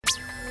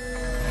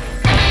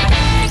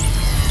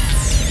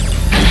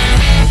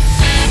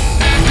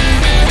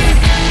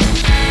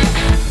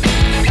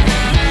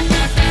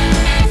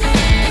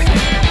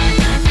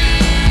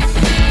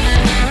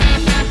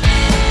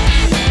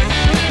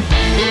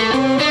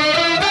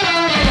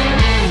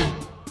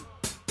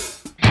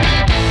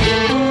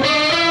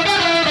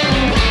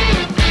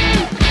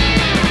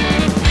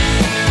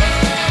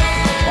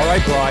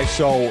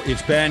So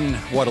it's been,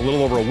 a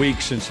little over a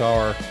week since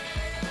our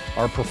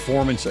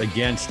performance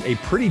against a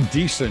pretty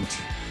decent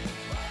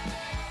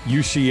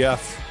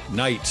UCF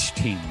Knights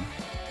team.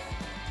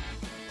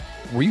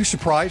 Were you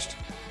surprised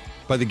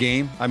by the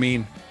game? I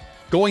mean,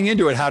 going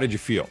into it, how did you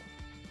feel?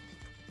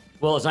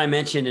 Well, as I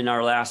mentioned in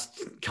our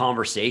last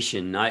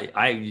conversation,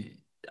 I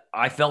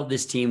felt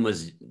this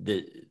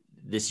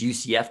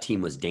UCF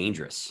team was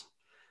dangerous.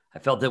 I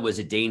felt it was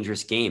a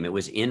dangerous game. It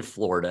was in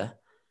Florida.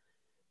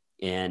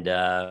 And,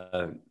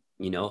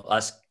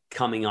 us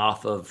coming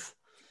off of,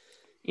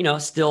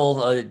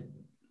 still,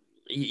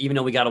 even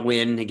though we got a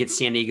win against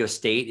San Diego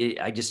State,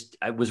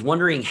 I was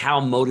wondering how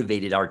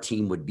motivated our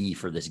team would be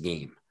for this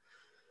game.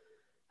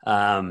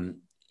 And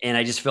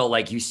I just felt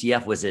like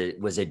UCF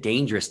was a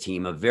dangerous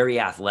team, a very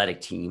athletic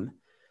team,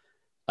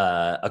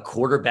 a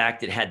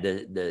quarterback that had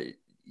the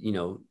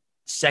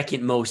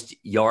second most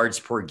yards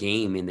per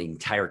game in the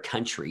entire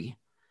country,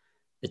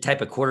 the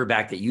type of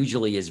quarterback that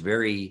usually is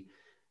very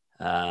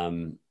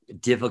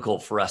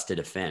difficult for us to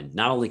defend.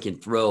 Not only can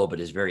throw, but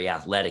is very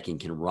athletic and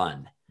can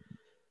run.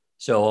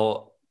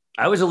 So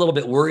I was a little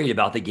bit worried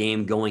about the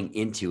game going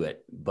into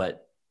it,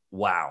 but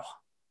wow.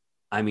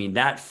 I mean,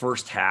 that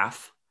first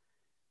half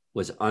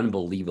was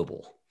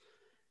unbelievable.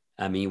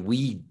 I mean,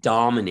 we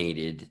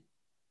dominated,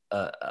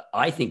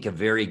 I think, a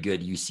very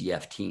good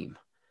UCF team.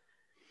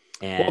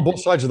 And on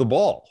both sides of the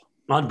ball.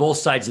 On both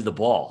sides of the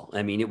ball.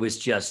 I mean, it was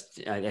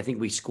just, I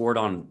think we scored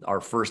on our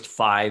first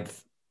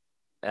 5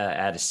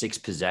 out of 6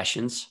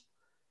 possessions.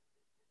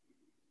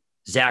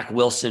 Zach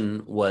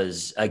Wilson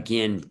was,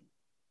 again,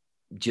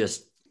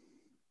 just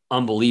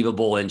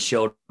unbelievable and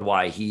showed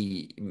why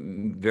he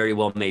very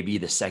well may be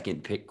the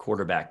second pick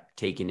quarterback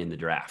taken in the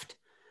draft.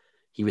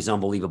 He was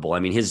unbelievable. I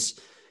mean, his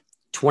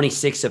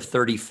 26 of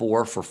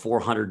 34 for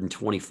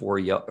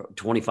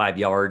 25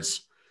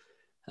 yards,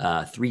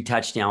 3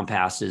 touchdown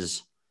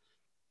passes.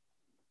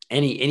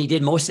 And he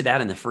did most of that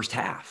in the first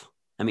half.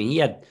 I mean, he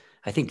had,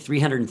 I think,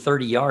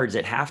 330 yards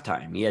at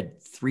halftime. He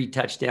had 3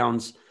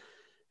 touchdowns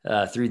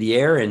through the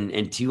air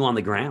and 2 on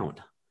the ground,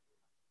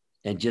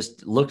 and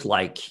just looked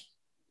like,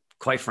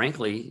 quite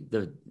frankly,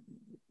 the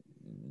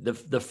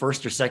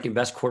first or second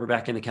best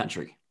quarterback in the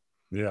country.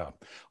 Yeah.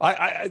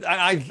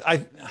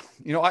 I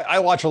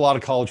watch a lot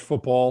of college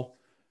football.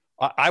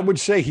 I would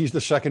say he's the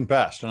second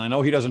best. And I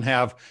know he doesn't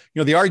have,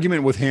 the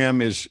argument with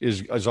him is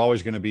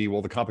always going to be,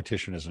 well, the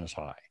competition isn't as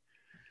high.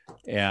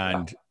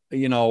 And,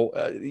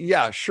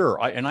 yeah,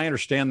 sure. I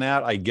understand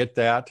that. I get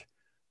that.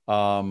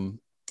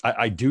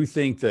 I do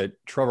think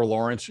that Trevor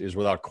Lawrence is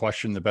without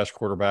question the best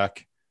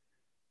quarterback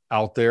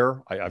out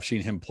there. I've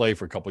seen him play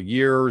for a couple of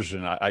years,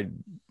 and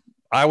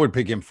I would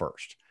pick him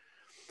first.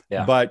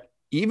 Yeah. But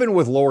even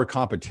with lower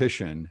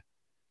competition,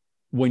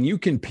 when you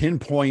can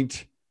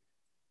pinpoint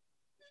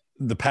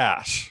the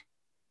pass,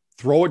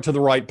 throw it to the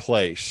right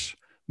place,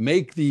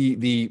 make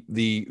the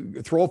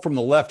throw from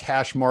the left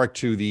hash mark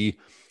to the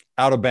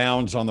out of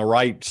bounds on the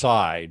right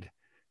side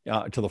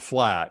to the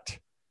flat,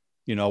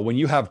 when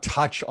you have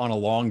touch on a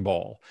long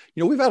ball,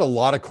 we've had a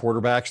lot of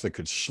quarterbacks that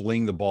could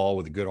sling the ball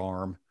with a good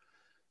arm.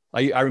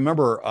 I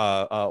remember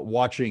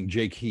watching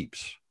Jake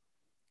Heaps.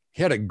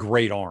 He had a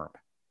great arm.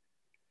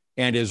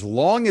 And as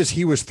long as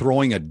he was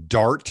throwing a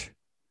dart,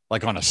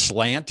 like on a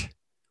slant,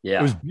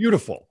 It was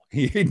beautiful.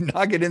 He'd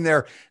knock it in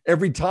there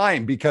every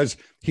time because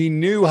he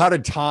knew how to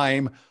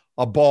time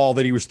a ball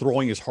that he was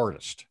throwing his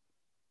hardest,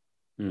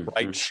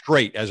 right?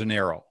 Straight as an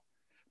arrow.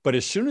 But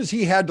as soon as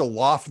he had to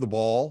loft the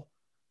ball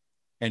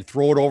and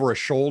throw it over a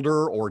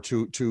shoulder or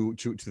to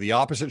the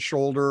opposite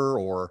shoulder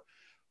or,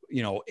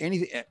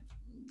 anything,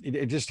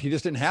 he just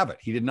didn't have it.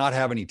 He did not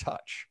have any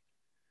touch.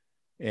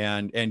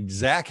 And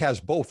Zach has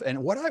both.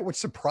 And what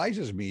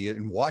surprises me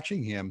in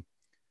watching him,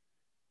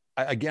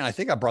 again, I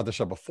think I brought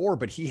this up before,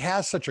 but he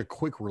has such a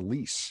quick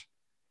release.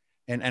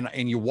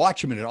 And you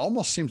watch him and it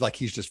almost seems like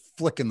he's just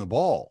flicking the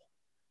ball.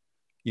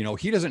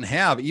 He doesn't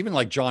have, even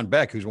like John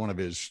Beck, who's one of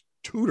his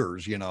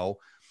tutors,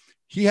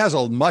 he has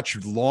a much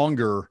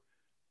longer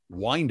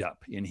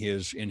windup in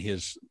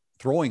his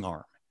throwing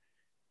arm.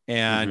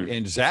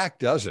 And Zach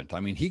doesn't. I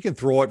mean, he can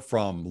throw it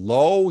from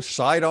low,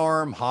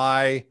 sidearm,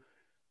 high,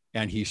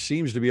 and he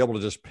seems to be able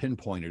to just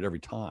pinpoint it every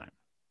time.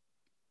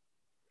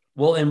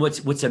 Well, and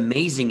what's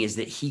amazing is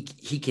that he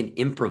can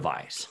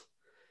improvise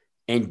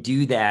and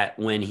do that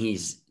when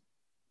he's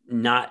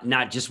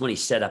not just when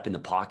he's set up in the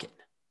pocket.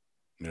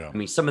 Yeah. I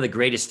mean, some of the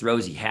greatest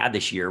throws he had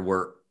this year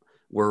were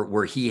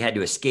where he had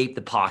to escape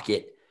the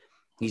pocket.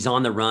 He's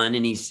on the run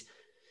and he's,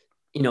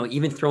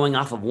 even throwing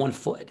off of 1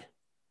 foot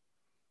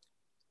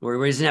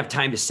where he doesn't have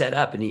time to set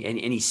up and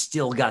he's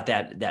still got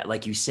that,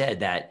 like you said,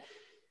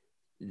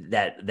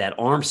 that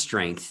arm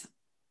strength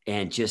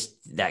and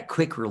just that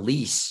quick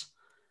release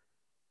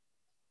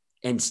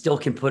and still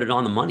can put it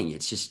on the money.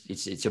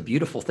 It's a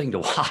beautiful thing to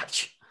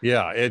watch.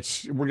 Yeah.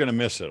 We're going to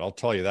miss it. I'll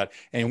tell you that.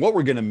 And what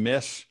we're going to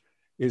miss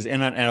is,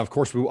 and of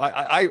course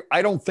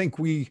I don't think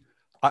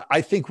I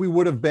think we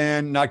would have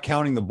been, not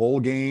counting the bowl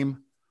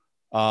game.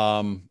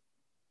 I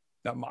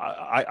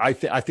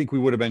think we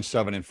would have been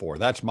 7-4.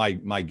 That's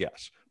my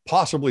guess.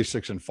 possibly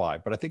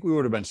 6-5, but I think we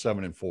would have been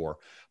 7-4.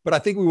 But I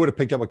think we would have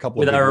picked up a couple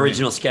with of our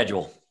original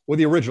schedule. With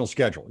the original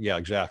schedule. Yeah,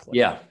 exactly.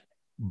 Yeah.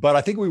 But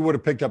I think we would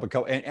have picked up a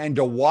couple, and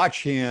to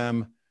watch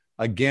him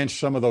against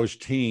some of those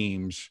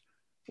teams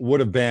would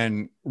have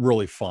been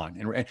really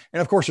fun. And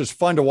of course, it's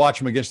fun to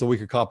watch him against the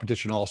weaker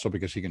competition also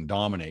because he can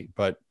dominate.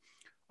 But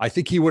I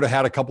think he would have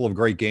had a couple of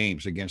great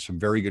games against some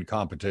very good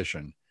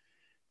competition.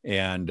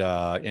 And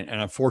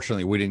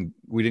unfortunately,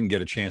 we didn't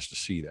get a chance to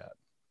see that.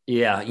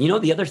 Yeah. You know,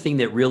 the other thing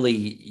that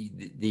really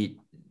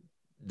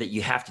that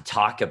you have to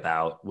talk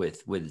about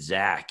with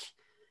Zach,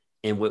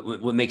 and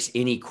what makes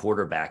any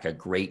quarterback a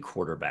great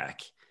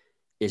quarterback,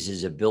 is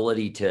his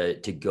ability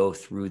to go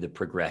through the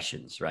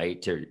progressions,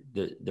 right? To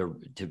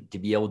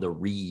be able to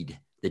read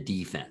the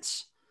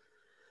defense.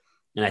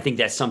 And I think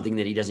that's something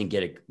that he doesn't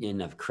get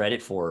enough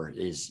credit for.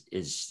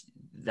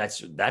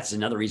 That's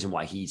another reason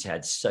why he's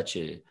had such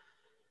an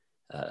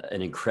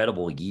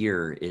incredible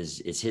year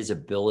is his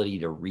ability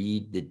to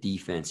read the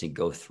defense and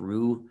go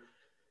through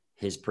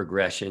his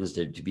progressions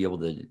to be able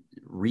to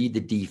read the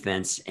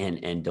defense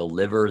and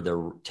deliver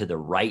to the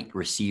right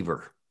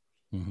receiver.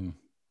 Mm-hmm.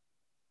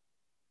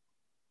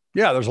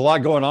 Yeah, there's a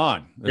lot going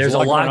on. There's a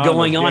lot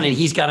going on, and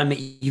you've got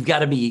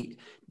to be.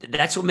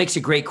 That's what makes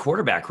a great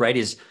quarterback, right?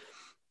 Is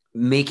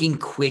making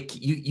quick.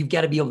 You've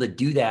got to be able to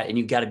do that, and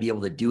you've got to be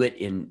able to do it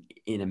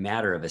in a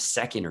matter of a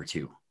second or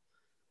two.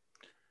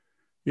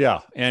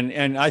 Yeah,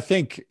 and I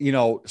think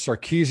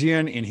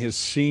Sarkisian in his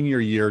senior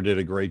year did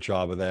a great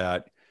job of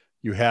that.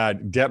 You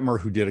had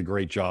Detmer who did a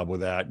great job with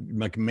that.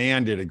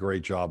 McMahon did a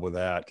great job with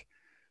that.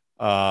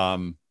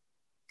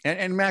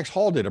 And Max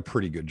Hall did a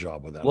pretty good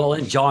job with that. Well,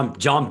 and John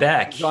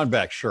Beck. John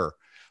Beck, sure.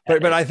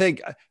 But I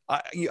think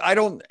I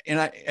don't,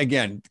 and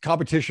again,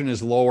 competition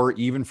is lower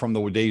even from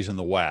the days in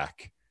the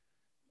WAC.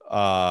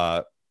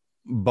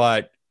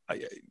 But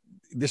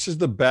this is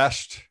the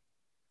best.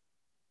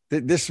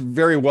 This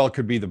very well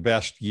could be the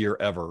best year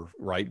ever,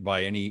 right?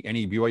 By any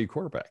BYU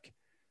quarterback.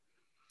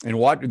 And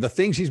what the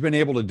things he's been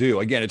able to do.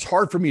 Again, it's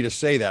hard for me to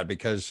say that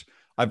because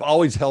I've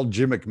always held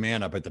Jim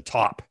McMahon up at the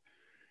top.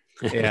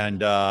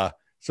 And,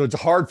 so it's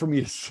hard for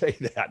me to say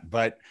that,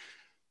 but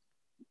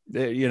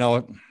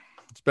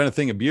it's been a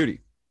thing of beauty.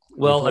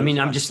 Well, I mean,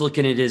 I'm just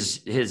looking at his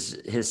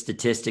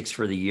statistics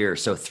for the year.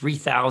 So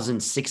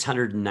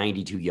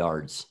 3,692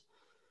 yards,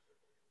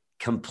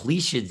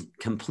 completion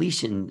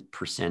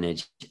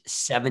percentage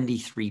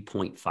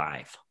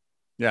 73.5.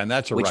 Yeah, and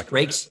that's a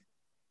record.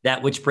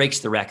 Which breaks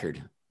the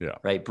record. Yeah,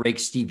 right.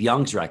 Breaks Steve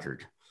Young's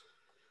record.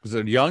 Was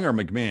it Young or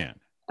McMahon?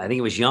 I think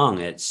it was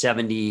Young at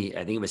 70.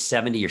 I think it was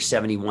 70 or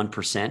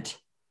 71%.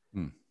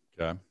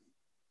 Okay.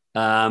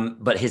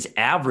 But his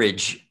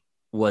average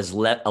was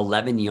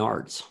 11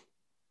 yards.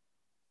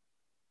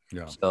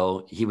 Yeah.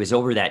 So he was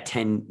over that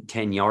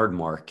 10 yard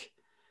mark,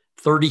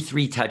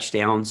 33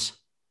 touchdowns,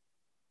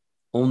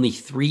 only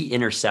 3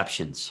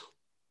 interceptions.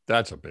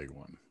 That's a big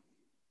one.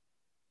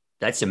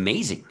 That's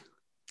amazing.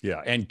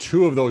 Yeah. And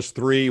 2 of those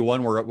 3,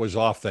 one where it was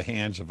off the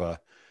hands of a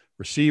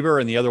receiver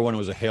and the other one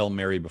was a Hail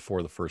Mary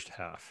before the first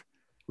half.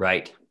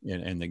 Right.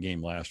 In the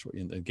game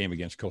in the game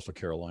against Coastal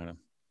Carolina.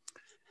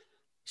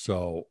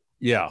 So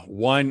yeah,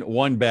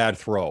 one bad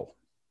throw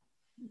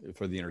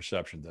for the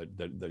interception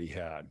that he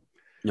had.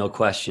 No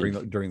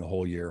question. During the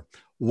whole year.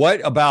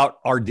 What about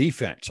our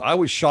defense? I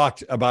was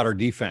shocked about our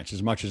defense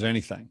as much as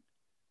anything.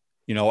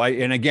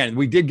 And again,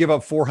 we did give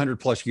up 400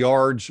 plus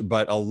yards,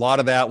 but a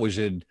lot of that was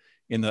in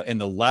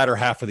the latter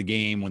half of the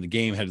game when the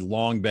game had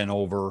long been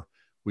over.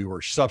 We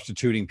were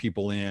substituting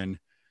people in.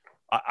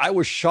 I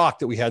was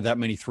shocked that we had that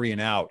many 3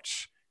 and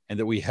outs and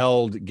that we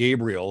held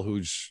Gabriel,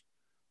 who's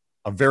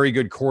a very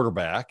good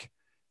quarterback,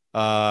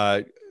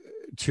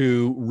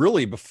 to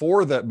really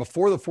before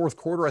the fourth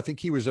quarter, I think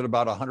he was at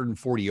about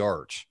 140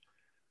 yards,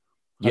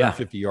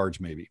 150 yards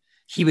maybe.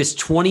 He was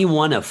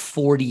 21 of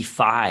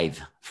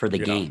 45 for the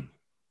game,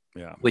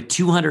 with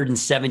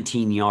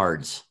 217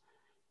 yards.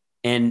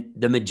 And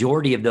the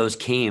majority of those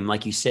came,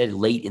 like you said,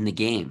 late in the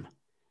game,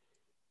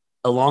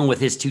 along with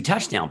his 2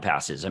 touchdown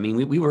passes. I mean,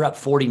 we were up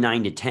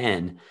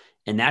 49-10,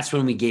 and that's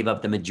when we gave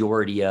up the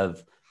majority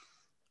of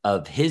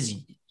his,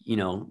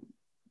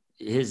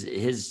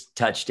 his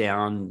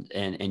touchdown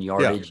and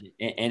yardage,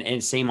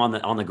 and same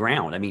on the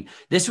ground. I mean,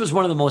 this was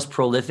one of the most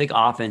prolific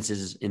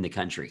offenses in the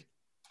country.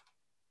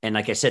 And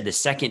like I said, the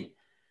second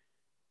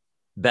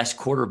best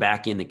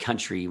quarterback in the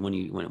country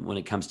when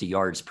it comes to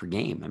yards per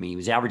game. I mean, he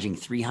was averaging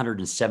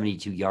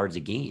 372 yards a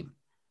game.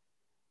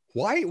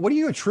 Why? What do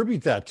you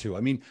attribute that to? I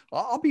mean,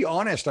 I'll be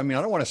honest. I mean,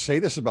 I don't want to say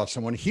this about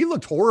someone. He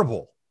looked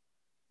horrible.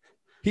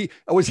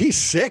 Was he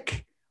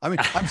sick? I mean,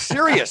 I'm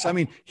serious. I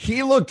mean,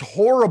 he looked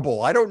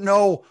horrible. I don't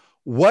know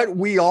what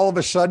we all of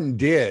a sudden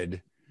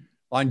did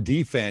on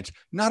defense.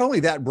 Not only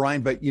that,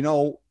 Brian, but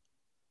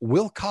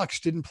Will Cox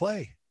didn't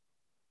play.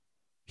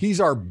 He's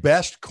our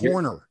best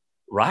corner.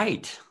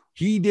 Right.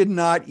 He did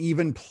not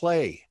even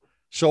play.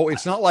 So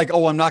it's not like,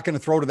 I'm not going to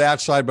throw to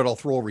that side, but I'll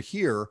throw over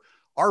here.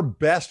 Our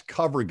best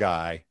cover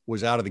guy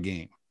was out of the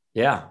game.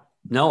 Yeah.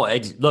 No,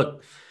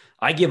 look,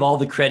 I give all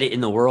the credit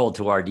in the world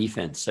to our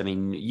defense. I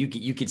mean,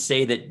 you could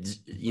say that,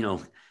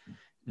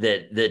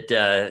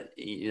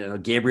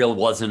 Gabriel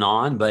wasn't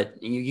on,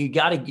 but you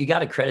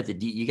gotta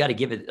credit you got to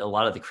give it a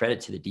lot of the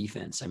credit to the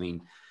defense. I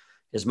mean,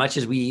 as much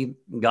as we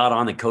got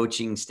on the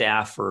coaching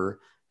staff for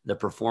the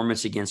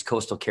performance against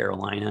Coastal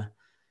Carolina,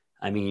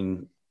 I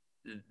mean,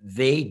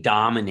 they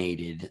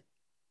dominated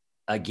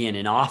again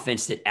an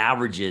offense that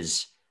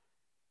averages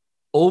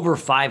over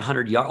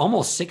 500 yards,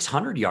 almost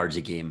 600 yards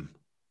a game.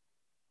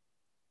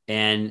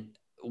 And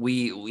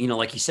we,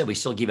 like you said, we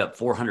still gave up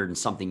 400 and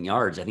something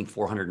yards, I think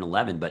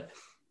 411, but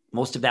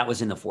most of that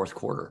was in the fourth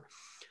quarter.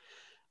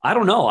 I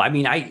don't know. I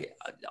mean,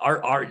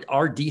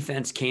 our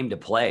defense came to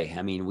play.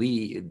 I mean,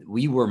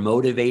 we were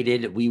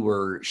motivated. We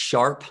were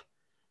sharp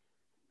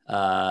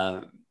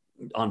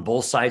on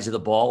both sides of the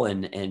ball,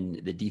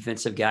 and the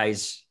defensive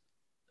guys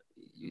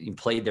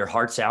played their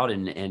hearts out,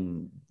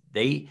 and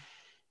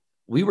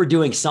we were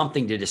doing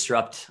something to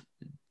disrupt,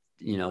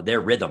 their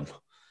rhythm.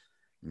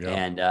 Yeah.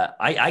 And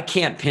I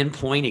can't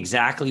pinpoint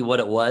exactly what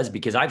it was,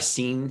 because I've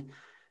seen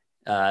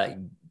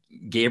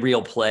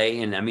Gabriel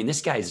play, and I mean,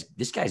 this guy's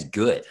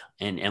good.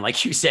 And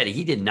like you said,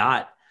 he did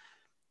not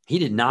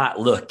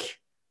look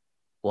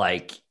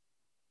like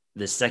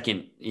the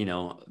second,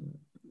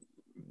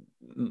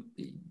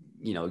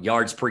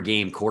 yards per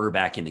game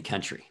quarterback in the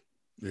country.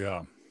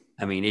 Yeah.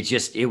 I mean,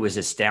 it was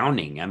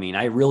astounding. I mean,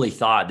 I really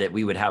thought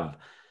that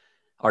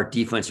our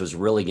defense was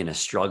really going to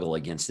struggle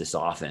against this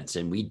offense,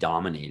 and we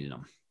dominated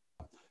them.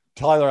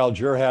 Tyler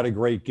Allgeier had a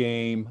great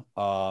game.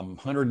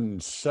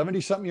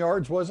 170 something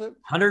yards, was it?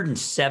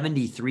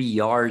 173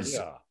 yards,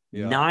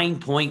 yeah.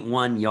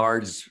 9.1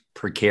 yards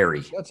per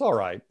carry. That's all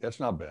right. That's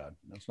not bad.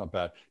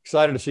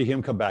 Excited to see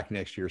him come back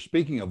next year.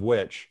 Speaking of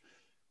which,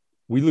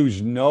 we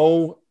lose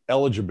no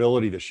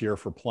eligibility this year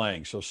for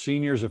playing. So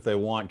seniors, if they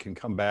want, can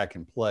come back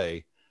and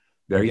play.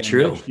 Very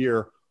true. Next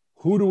year,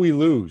 who do we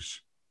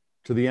lose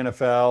to the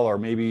NFL, or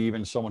maybe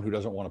even someone who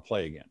doesn't want to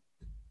play again?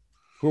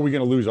 Who are we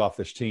going to lose off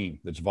this team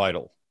that's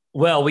vital?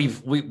 Well, we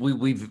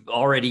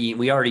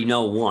already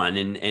know one,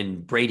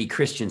 and Brady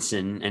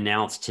Christensen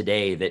announced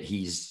today that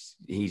he's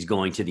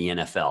going to the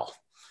NFL.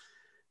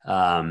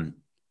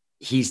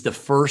 He's the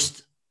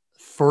first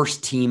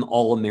team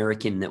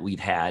All-American that we've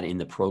had in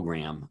the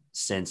program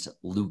since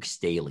Luke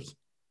Staley.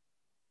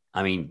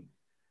 I mean,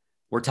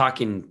 we're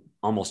talking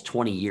almost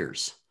 20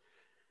 years.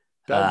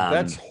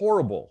 That's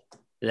horrible.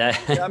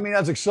 I mean,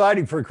 that's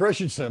exciting for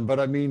Christensen, but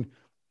I mean,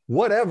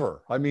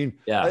 whatever. I mean,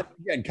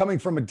 again, coming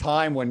from a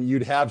time when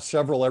you'd have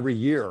several every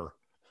year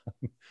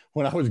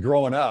when I was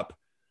growing up,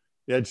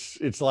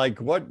 it's like,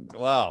 what?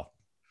 Wow.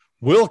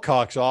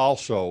 Wilcox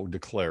also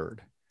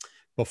declared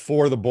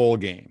before the bowl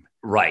game.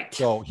 Right.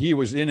 So he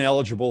was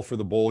ineligible for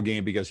the bowl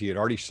game because he had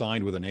already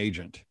signed with an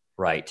agent.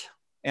 Right.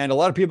 And a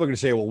lot of people are going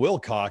to say, well,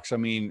 Wilcox, I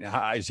mean,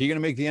 is he going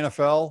to make the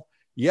NFL?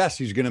 Yes,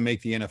 he's going to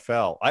make the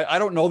NFL. I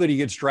don't know that he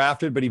gets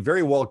drafted, but he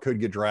very well could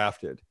get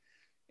drafted.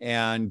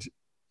 And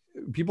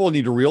people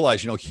need to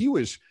realize, he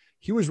was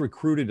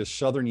recruited to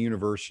Southern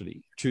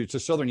University, to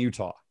Southern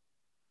Utah.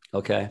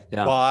 Okay.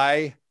 Yeah.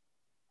 By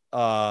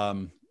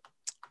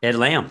Ed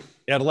Lamb.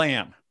 Ed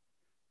Lamb,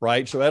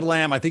 right? So Ed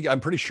Lamb, I'm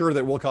pretty sure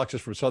that Wilcox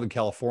is from Southern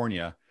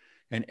California,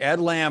 and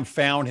Ed Lamb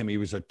found him. He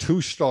was a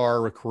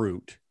 2-star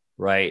recruit.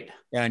 Right.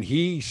 And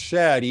he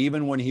said,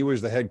 even when he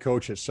was the head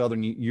coach at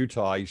Southern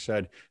Utah, he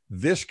said,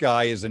 this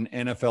guy is an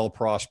NFL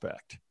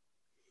prospect.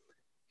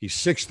 He's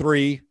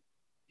 6'3".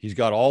 He's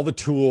got all the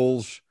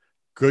tools,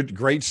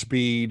 great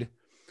speed.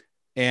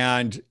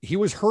 And he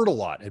was hurt a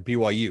lot at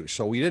BYU.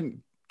 So we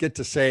didn't get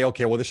to say,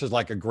 okay, well, this is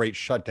like a great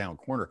shutdown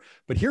corner.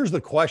 But here's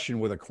the question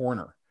with a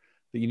corner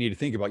that you need to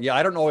think about. Yeah,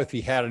 I don't know if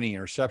he had any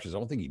interceptions. I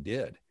don't think he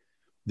did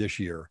this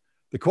year.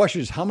 The question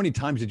is, how many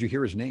times did you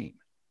hear his name?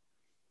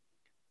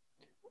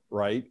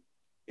 Right?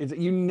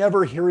 You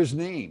never hear his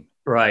name.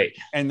 Right.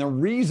 And the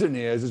reason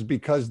is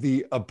because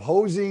the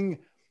opposing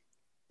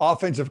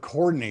offensive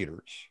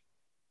coordinators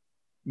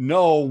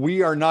know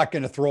we are not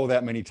going to throw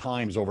that many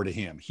times over to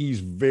him. He's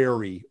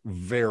very,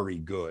 very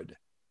good.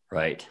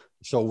 Right.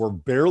 So we're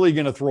barely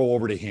going to throw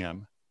over to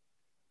him.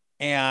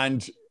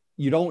 And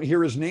you don't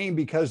hear his name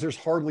because there's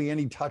hardly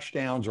any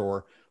touchdowns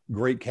or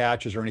great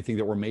catches or anything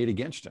that were made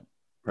against him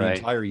the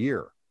entire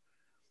year.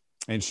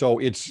 And so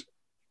it's,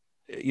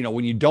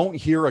 when you don't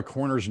hear a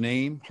corner's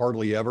name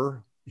hardly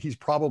ever, he's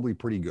probably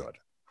pretty good.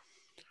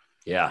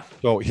 Yeah.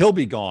 So he'll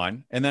be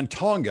gone. And then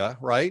Tonga,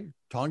 right?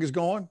 Tonga's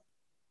gone?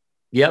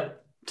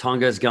 Yep.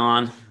 Tonga's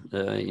gone.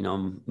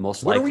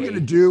 Most likely. What are we going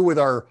to do with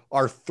our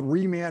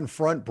 3-man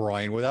front,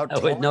 Brian, without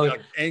Tonga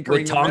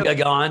anchoring? With Tonga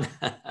gone,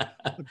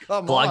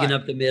 clogging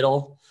up the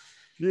middle?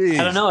 Jeez.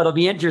 I don't know. It'll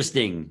be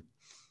interesting.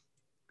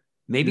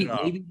 Maybe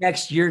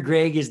next year,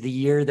 Greg, is the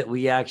year that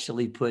we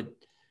actually put,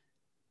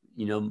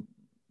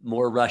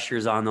 more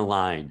rushers on the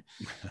line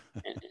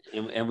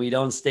and we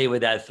don't stay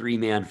with that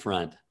 3-man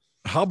front.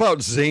 How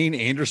about Zane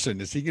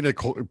Anderson? Is he going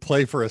to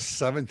play for a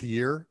 7th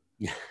year?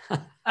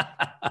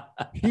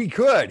 He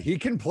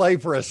can play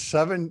for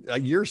a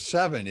year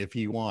 7 if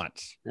he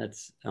wants.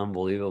 That's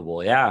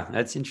unbelievable. Yeah.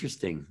 That's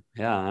interesting.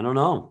 Yeah. I don't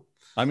know.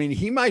 I mean,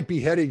 he might be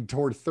heading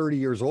toward 30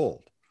 years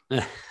old.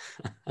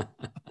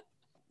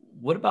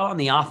 what about on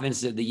the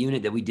offense of the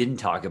unit that we didn't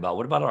talk about?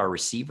 What about our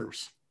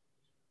receivers?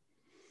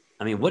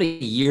 I mean, what a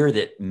year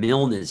that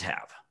Milne has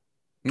Yeah.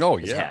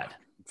 had.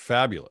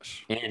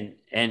 Fabulous.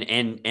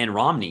 And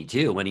Romney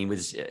too, when he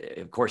was,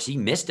 of course, he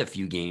missed a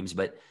few games,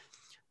 but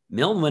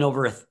Milne went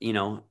over,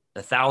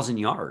 1,000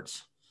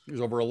 yards. He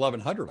was over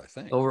 1,100, I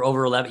think.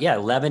 Over 11. Yeah.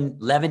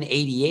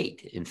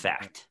 1188, in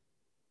fact.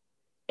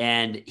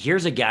 And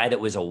here's a guy that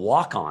was a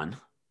walk-on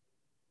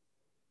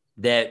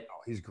that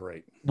he's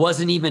great.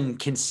 Wasn't even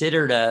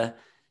considered a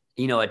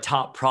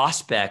top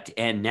prospect.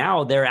 And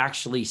now they're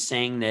actually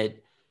saying that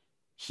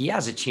he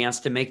has a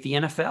chance to make the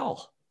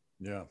NFL.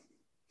 Yeah.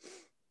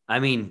 I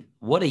mean,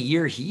 what a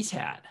year he's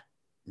had.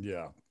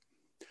 Yeah.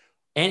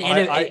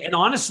 And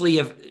honestly,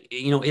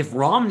 if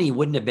Romney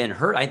wouldn't have been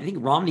hurt, I think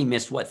Romney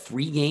missed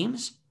 3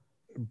 games?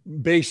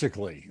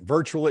 Basically,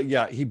 virtually.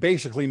 Yeah. He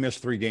basically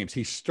missed 3 games.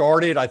 He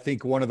started, I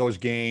think, one of those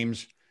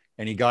games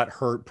and he got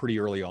hurt pretty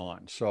early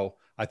on. So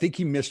I think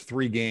he missed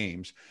 3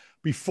 games.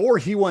 Before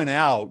he went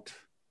out,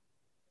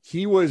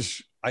 he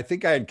was, I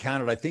think I had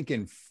counted, I think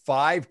in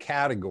 5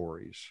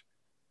 categories,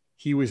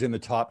 he was in the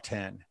top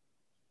 10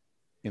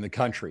 in the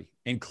country,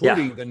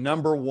 including the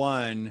number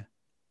 1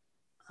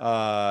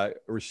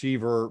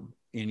 receiver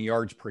in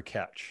yards per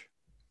catch.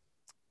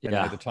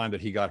 At the time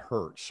that he got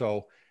hurt.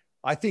 So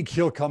I think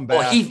he'll come back.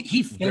 Well,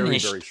 he finished very,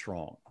 very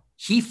strong.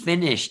 He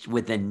finished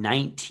with a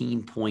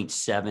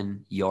 19.7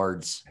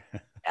 yards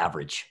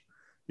average.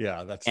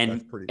 Yeah, that's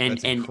pretty.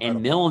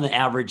 And Milne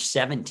averaged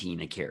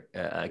 17 a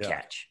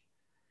catch.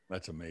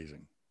 That's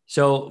amazing.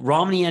 So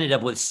Romney ended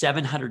up with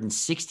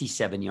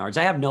 767 yards.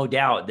 I have no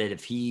doubt that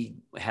if he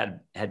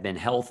had been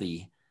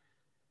healthy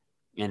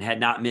and had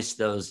not missed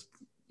those,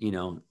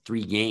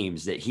 3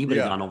 games, that he would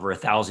have gone over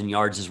 1,000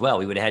 yards as well.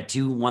 We would have had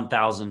 2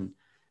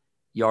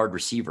 1,000-yard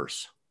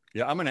receivers.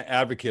 Yeah, I'm going to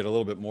advocate a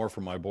little bit more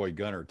for my boy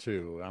Gunner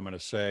too. I'm going to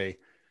say,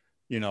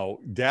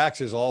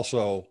 Dax is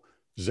also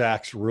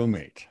Zach's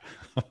roommate.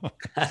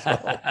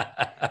 So,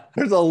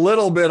 there's a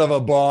little bit of a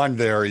bond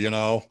there,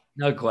 No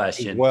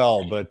question.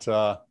 Well, but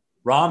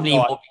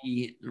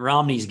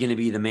Romney's going to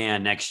be the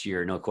man next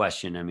year, no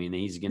question. I mean,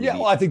 he's going to be.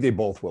 Well, I think they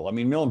both will. I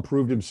mean, Milne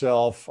proved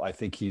himself. I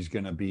think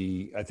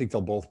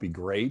they'll both be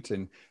great.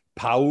 And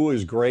Pau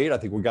is great. I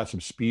think we got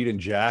some speed in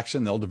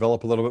Jackson. They'll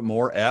develop a little bit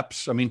more.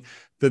 Epps. I mean,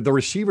 the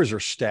receivers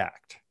are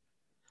stacked.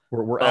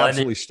 We're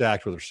absolutely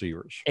stacked with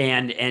receivers.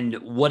 And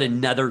what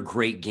another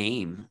great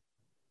game.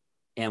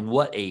 And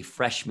what a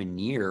freshman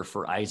year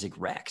for Isaac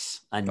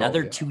Rex.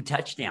 Another 2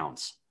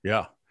 touchdowns.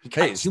 Yeah.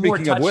 Hey,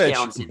 speaking of which,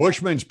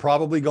 Bushman's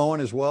probably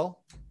going as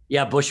well.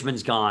 Yeah,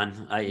 Bushman's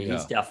gone.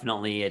 He's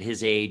definitely at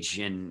his age,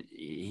 and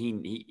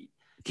he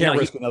can't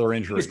risk another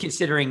injury. He was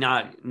considering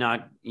not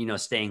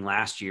staying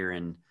last year,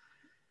 and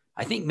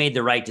I think made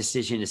the right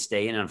decision to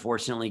stay. And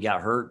unfortunately, got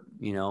hurt.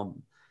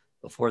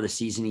 Before the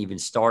season even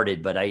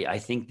started. But I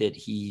think that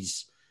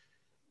he's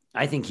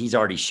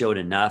already showed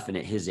enough, and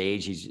at his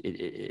age,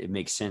 it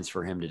makes sense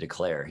for him to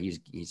declare.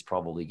 He's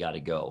probably got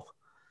to go.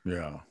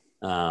 Yeah.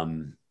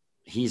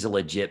 He's a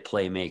legit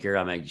playmaker.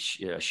 I'm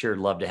sure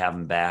love to have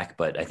him back,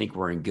 but I think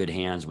we're in good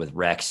hands with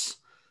Rex.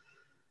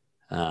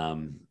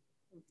 What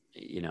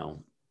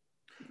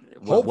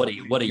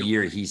a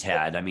year he's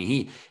had. I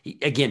mean, he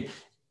again,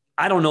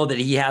 I don't know that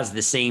he has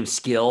the same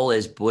skill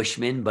as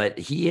Bushman, but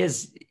he's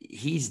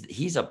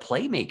a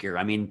playmaker.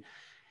 I mean,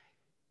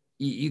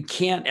 you just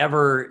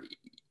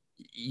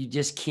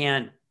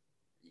can't,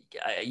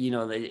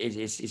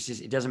 it's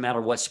just, it doesn't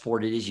matter what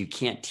sport it is. You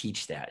can't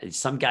teach that.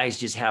 Some guys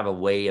just have a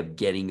way of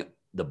getting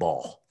the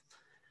ball.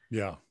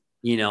 Yeah.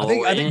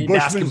 I think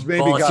Bushman's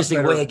maybe it's just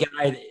a way a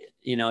guy,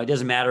 it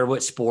doesn't matter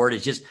what sport.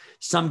 It's just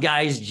some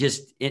guys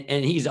just,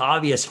 and he's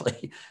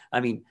obviously,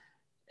 I mean,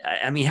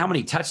 how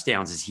many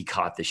touchdowns has he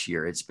caught this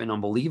year? It's been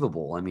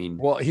unbelievable. I mean,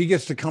 well, he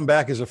gets to come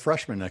back as a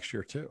freshman next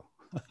year too.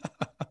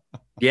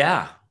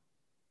 Yeah.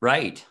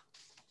 Right.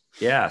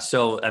 Yeah.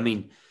 So, I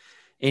mean,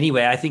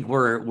 anyway, I think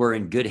we're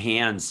in good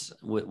hands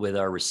with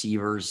our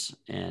receivers.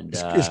 And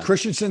is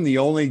Christensen the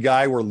only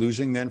guy we're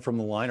losing then from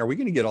the line? Are we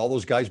going to get all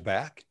those guys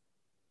back?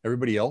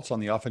 Everybody else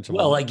on the offensive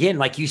line? Well, again,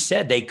 like you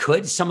said,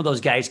 some of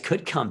those guys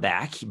could come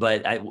back,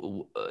 but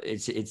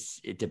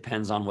it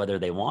depends on whether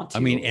they want to. I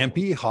mean,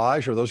 Empey,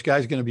 Hodge, are those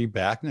guys going to be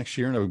back next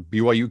year in a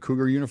BYU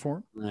Cougar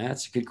uniform?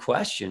 That's a good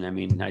question. I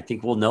mean, I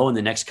think we'll know in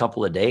the next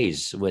couple of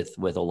days with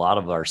a lot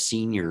of our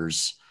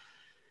seniors,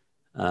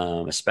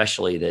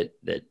 especially that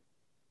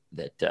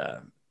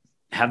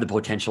have the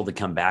potential to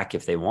come back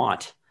if they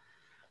want.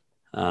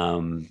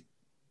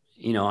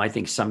 I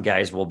think some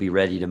guys will be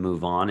ready to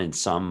move on, and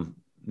some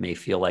may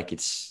feel like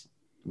it's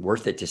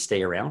worth it to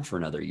stay around for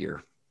another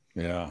year.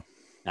 Yeah.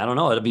 I don't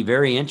know. It'll be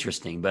very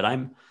interesting, but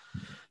I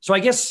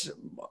guess,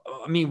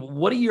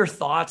 what are your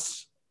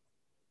thoughts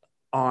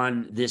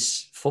on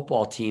this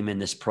football team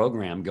and this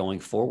program going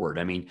forward?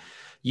 I mean,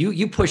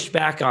 you pushed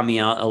back on me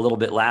a little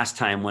bit last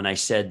time when I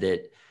said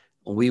that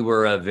we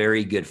were a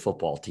very good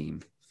football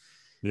team.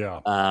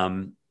 Yeah.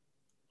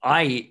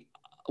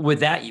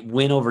 With that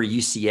win over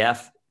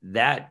UCF,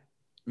 that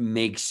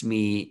makes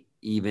me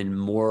even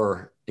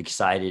more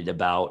excited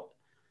about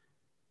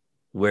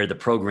where the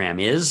program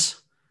is,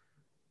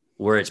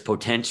 where its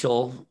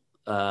potential,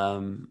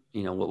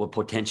 what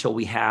potential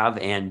we have,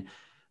 and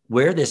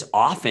where this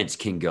offense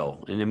can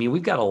go. And I mean,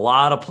 we've got a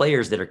lot of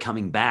players that are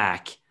coming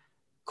back.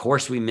 Of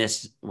course, we're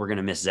going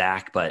to miss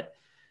Zach, but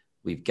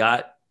we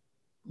got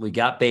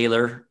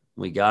Baylor,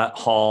 we got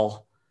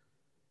Hall,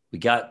 we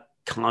got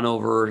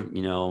Conover.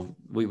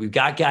 We've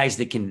got guys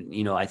that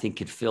can, I think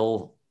could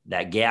fill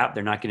that gap.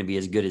 They're not going to be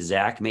as good as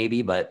Zach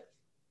maybe, but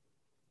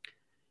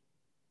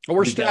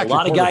we've got a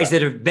lot of guys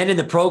that have been in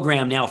the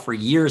program now for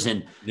years.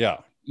 And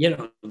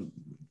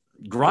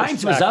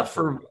Grimes was up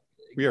for,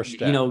 we are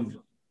stacked.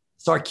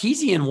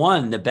 Sarkisian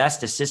won the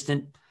best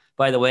assistant,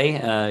 by the way,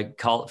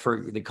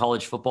 for the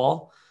college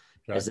football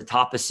as the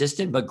top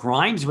assistant, but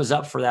Grimes was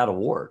up for that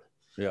award.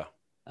 Yeah.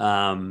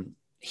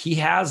 He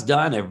has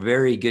done a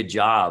very good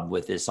job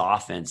with this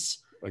offense.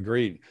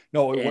 Agreed.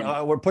 No,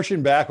 we're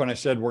pushing back when I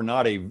said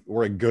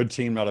we're a good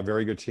team, not a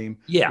very good team.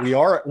 Yeah. We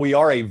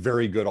are a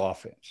very good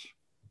offense.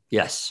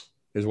 Yes.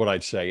 Is what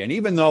I'd say. And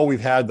even though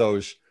we've had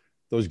those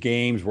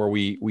games where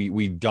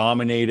we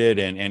dominated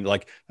and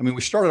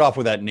we started off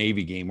with that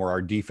Navy game where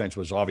our defense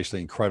was obviously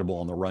incredible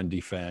on the run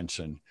defense,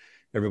 and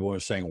everyone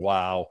was saying,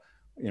 wow,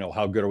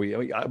 how good are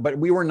we? But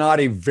we were not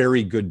a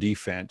very good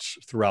defense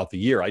throughout the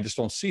year. I just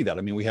don't see that.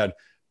 I mean,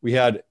 we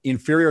had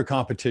inferior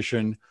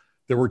competition.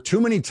 There were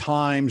too many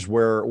times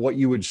where what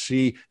you would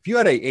see, if you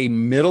had a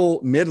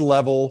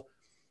mid-level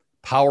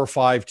Power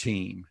 5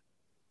 team,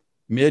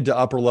 mid to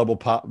upper level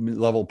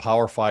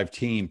Power 5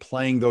 team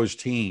playing those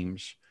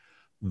teams,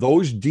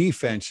 those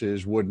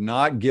defenses would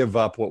not give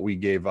up what we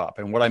gave up.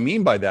 And what I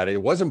mean by that,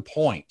 it wasn't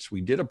points. We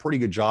did a pretty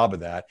good job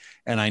of that.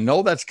 And I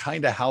know that's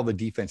kind of how the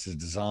defense is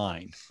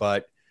designed.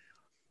 But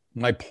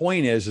my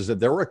point is that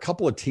there were a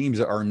couple of teams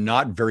that are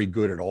not very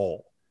good at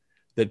all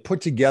that put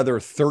together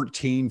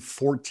 13,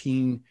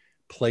 14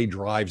 play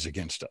drives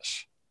against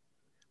us.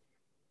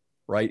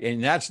 Right.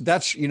 And that's,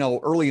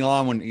 early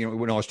on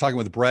when I was talking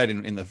with Brett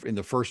in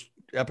the first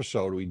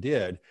episode we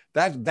did,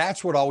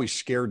 that's what always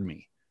scared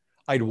me.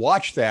 I'd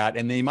watch that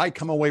and they might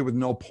come away with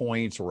no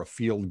points or a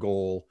field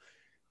goal.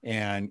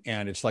 And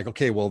it's like,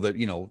 okay, well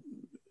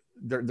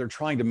they're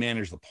trying to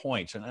manage the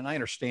points. And I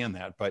understand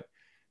that, but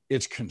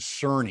it's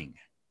concerning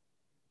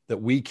that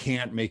we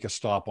can't make a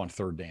stop on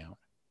third down.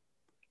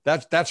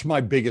 That's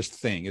my biggest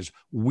thing is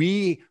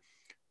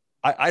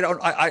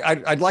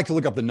I'd like to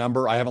look up the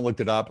number. I haven't looked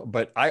it up,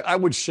 but I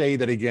would say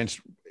that against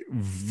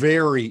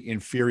very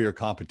inferior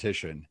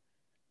competition,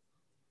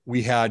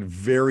 we had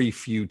very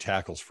few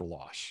tackles for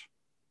loss.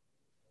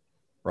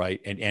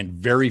 Right. And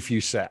very few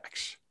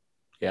sacks.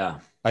 Yeah.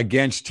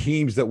 Against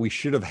teams that we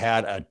should have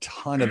had a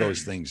ton of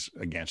those things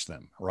against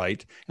them.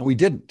 Right. And we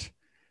didn't.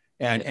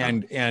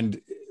 And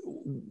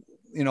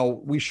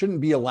we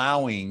shouldn't be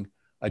allowing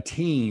a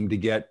team to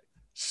get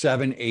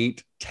 7,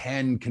 8,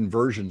 10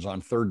 conversions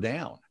on third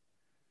down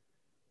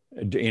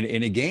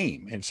in a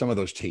game in some of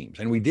those teams.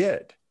 And we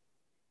did.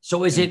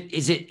 So is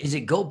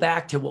it go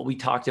back to what we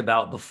talked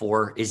about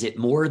before? Is it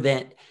more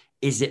than,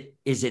 is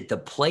it the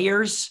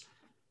players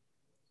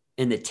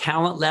and the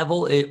talent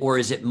level, or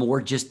is it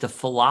more just the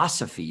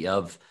philosophy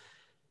of,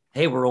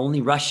 hey, we're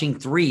only rushing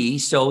 3.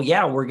 So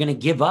yeah, we're going to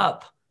give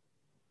up.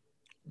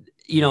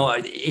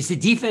 Is the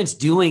defense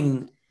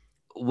doing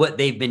what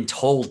they've been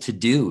told to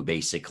do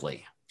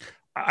basically?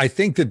 I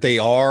think that they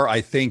are.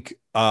 I think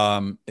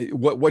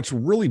what's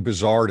really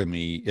bizarre to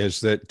me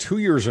is that 2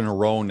 years in a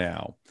row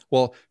now,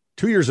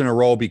 2 years in a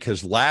row,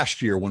 because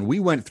last year when we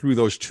went through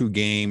those 2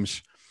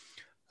 games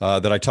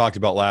that I talked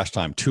about last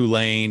time,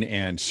 Tulane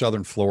and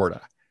Southern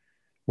Florida,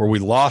 where we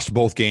lost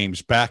both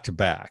games back to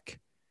back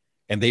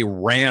and they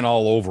ran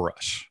all over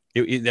us.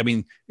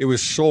 It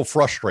was so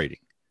frustrating.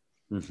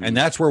 Mm-hmm. And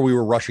that's where we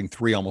were rushing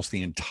 3 almost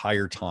the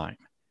entire time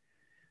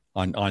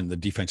on the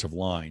defensive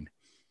line.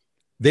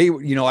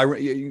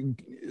 Sitake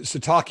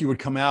would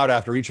come out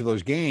after each of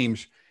those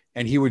games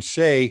and he would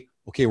say,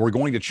 okay, we're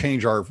going to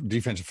change our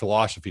defensive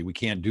philosophy. We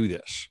can't do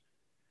this.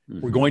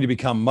 Mm-hmm. We're going to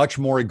become much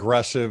more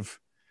aggressive.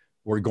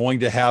 We're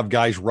going to have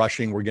guys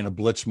rushing. We're going to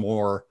blitz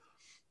more.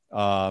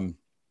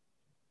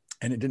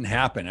 And it didn't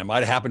happen. It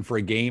might've happened for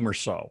a game or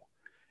so.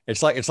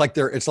 It's kind of like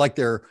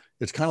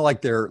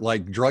they're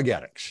like drug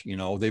addicts.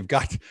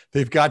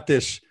 They've got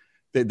this,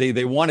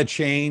 they want to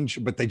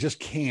change, but they just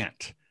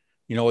can't.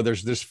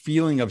 There's this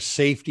feeling of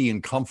safety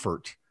and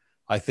comfort,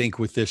 I think,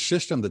 with this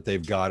system that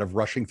they've got of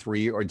rushing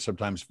 3 or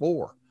sometimes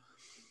 4.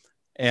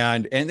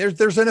 And there's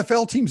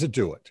NFL teams that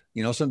do it,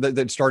 some that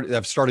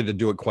have started to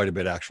do it quite a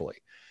bit, actually,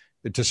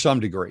 to some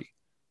degree,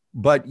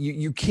 but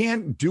you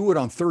can't do it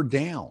on third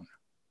down.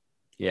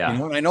 Yeah.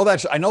 I know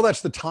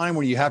that's the time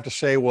when you have to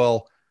say,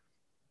 well,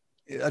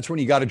 that's when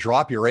you got to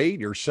drop your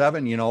 8 or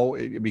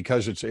 7,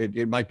 because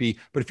it might be,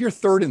 but if you're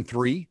 3rd and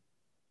 3,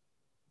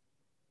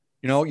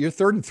 you're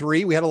 3rd and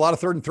 3. We had a lot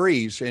of 3rd and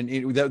 3s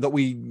and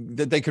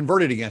that they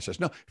converted against us.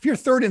 No, if you're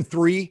 3rd and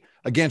 3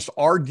 against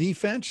our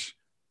defense,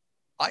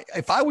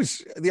 if I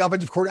was the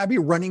offensive coordinator, I'd be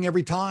running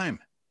every time.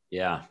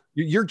 Yeah.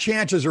 Your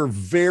chances are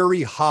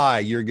very high.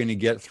 You're going to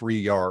get 3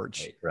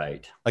 yards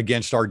right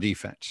against our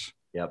defense.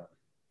 Yep.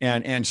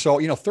 And so,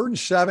 you know, 3rd and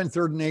 7,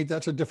 3rd and 8,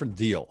 that's a different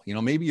deal. You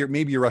know, maybe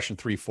you're rushing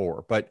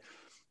 3-4, but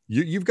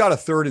you've got a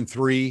 3rd and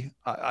 3.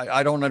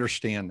 I don't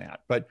understand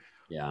that, but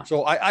yeah.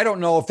 So I don't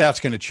know if that's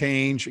going to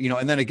change, you know.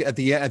 And then at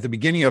the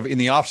beginning in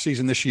the off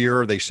season this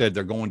year, they said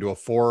they're going to a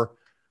 4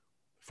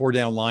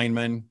 down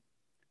lineman.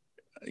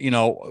 You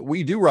know,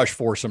 we do rush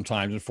 4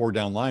 sometimes and 4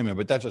 down linemen,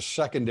 but that's a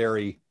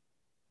secondary.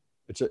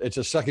 It's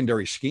a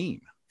secondary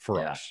scheme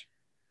for us.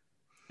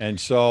 And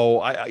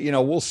so you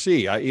know, we'll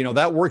see. You know,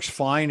 that works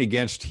fine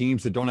against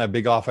teams that don't have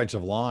big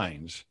offensive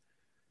lines.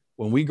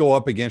 When we go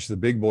up against the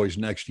big boys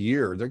next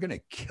year, they're going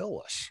to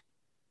kill us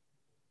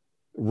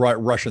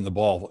rushing the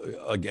ball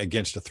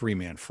against a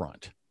 3-man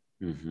front.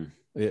 Mm-hmm.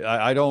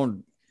 I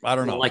don't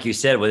know. Like you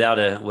said,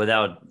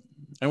 without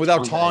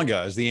Tonga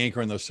as the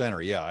anchor in the center.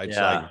 Yeah. It's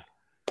like,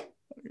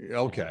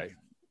 okay.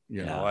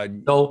 You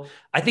know, so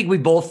I think we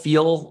both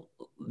feel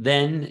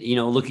then, you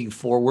know, looking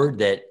forward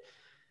that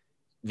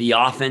the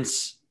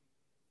offense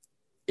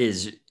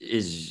is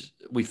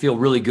we feel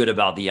really good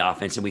about the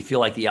offense, and we feel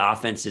like the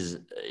offense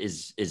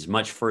is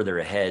much further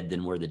ahead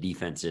than where the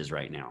defense is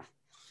right now.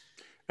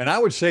 And I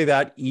would say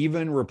that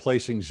even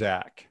replacing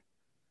Zach,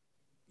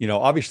 you know,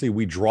 obviously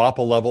we drop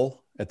a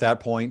level at that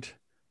point,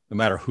 no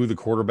matter who the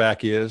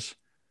quarterback is.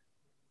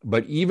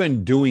 But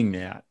even doing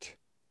that,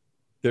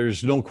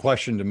 there's no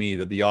question to me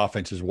that the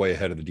offense is way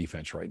ahead of the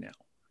defense right now.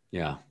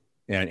 Yeah.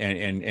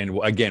 And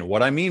again,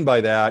 what I mean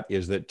by that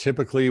is that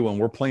typically when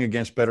we're playing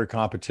against better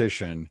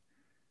competition,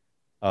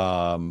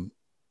 it'll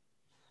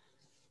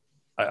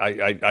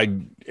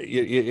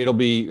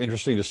be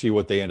interesting to see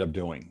what they end up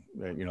doing,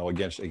 you know,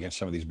 against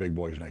some of these big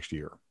boys next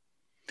year.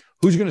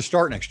 Who's going to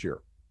start next year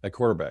at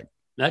quarterback?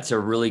 That's a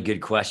really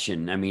good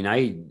question. I mean,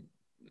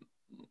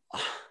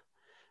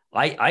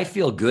 I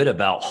feel good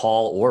about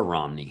Hall or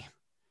Romney.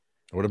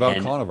 What about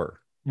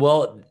Conover?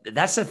 Well,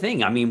 that's the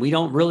thing. I mean, we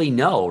don't really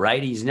know,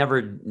 right? He's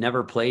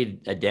never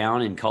played a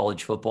down in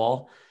college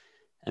football.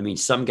 I mean,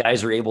 some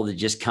guys are able to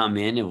just come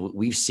in, and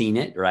we've seen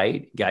it,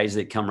 right? Guys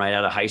that come right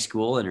out of high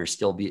school and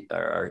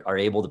are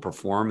able to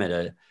perform at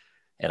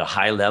a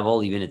high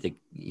level, even at the,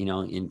 you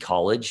know, in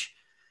college.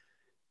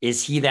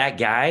 Is he that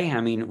guy?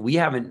 I mean, we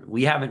haven't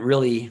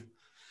really,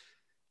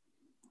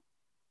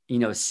 you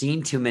know,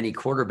 seen too many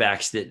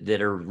quarterbacks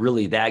that are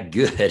really that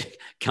good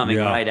coming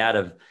right out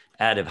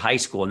of high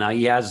school. Now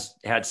he has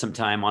had some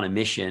time on a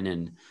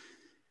mission,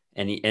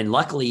 and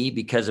luckily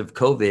because of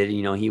COVID,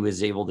 you know, he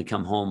was able to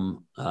come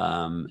home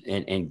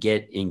and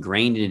get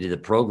ingrained into the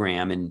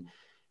program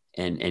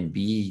and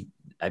be,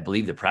 I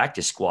believe, the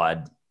practice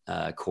squad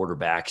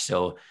quarterback.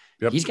 So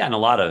he's gotten a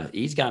lot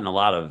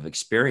of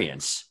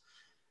experience.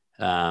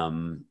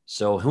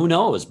 So who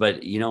knows?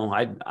 But you know,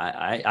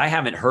 I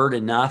haven't heard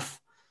enough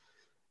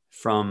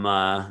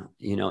from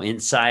you know,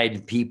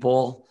 inside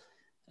people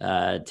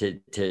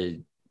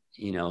to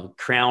you know,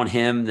 crown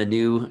him the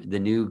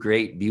new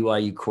great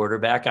BYU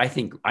quarterback. I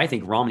think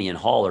Romney and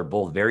Hall are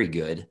both very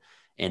good,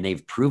 and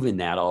they've proven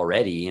that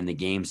already in the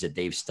games that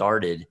they've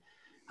started.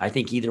 I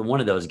think either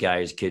one of those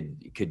guys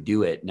could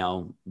do it.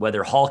 Now,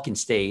 whether Hall can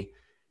stay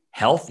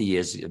healthy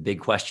is a big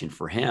question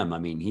for him. I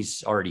mean,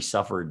 he's already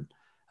suffered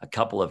a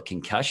couple of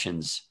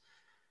concussions,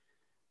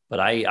 but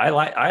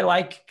I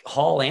like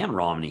Hall and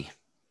Romney.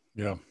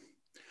 Yeah.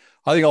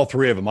 I think all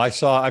three of them.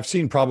 I've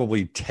seen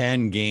probably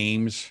 10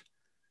 games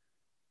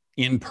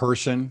in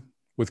person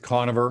with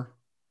Conover,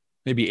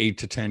 maybe 8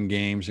 to 10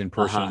 games in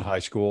person in high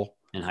school.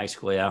 In high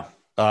school, yeah.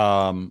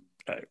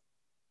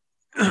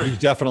 He's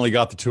definitely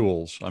got the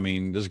tools. I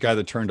mean, this guy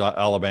that turned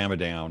Alabama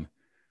down.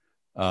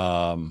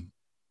 Well,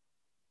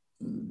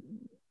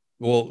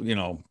 you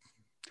know,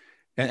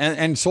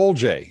 and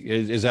Soljay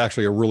is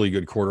actually a really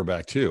good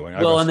quarterback too.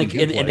 And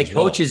the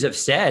coaches have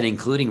said,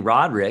 including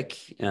Roderick,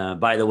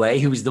 by the way,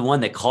 who was the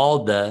one that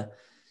called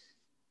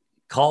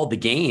the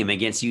game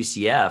against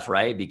UCF,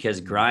 right?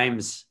 Because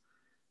Grimes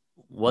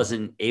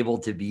wasn't able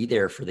to be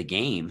there for the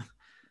game.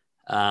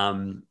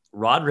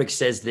 Roderick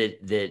says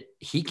that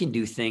he can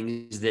do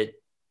things that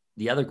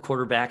the other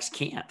quarterbacks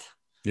can't.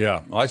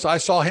 Yeah. I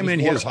saw him in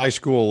his high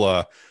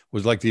school,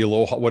 was like the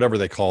Aloha, whatever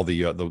they call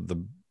the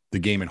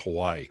game in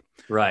Hawaii.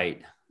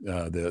 Right.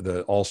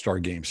 The all-star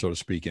game, so to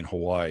speak, in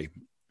Hawaii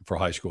for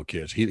high school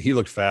kids. He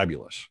looked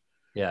fabulous.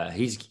 Yeah.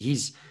 He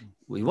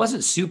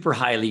wasn't super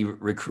highly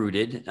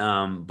recruited,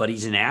 but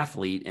he's an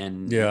athlete,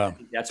 and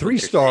that's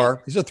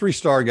 3-star. He's a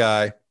 3-star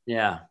guy.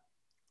 Yeah.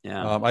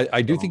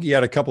 I do think he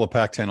had a couple of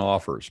Pac-10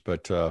 offers,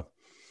 but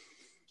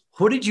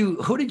who did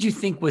you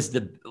think was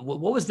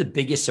what was the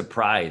biggest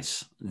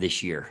surprise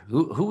this year?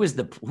 Who was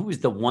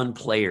the one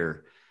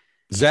player?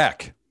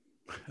 Zach.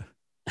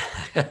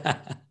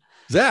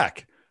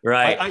 Zach.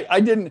 Right.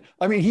 I mean,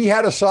 he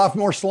had a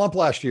sophomore slump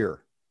last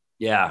year.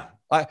 Yeah.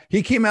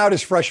 He came out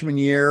his freshman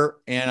year,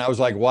 and I was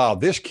like, wow,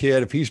 this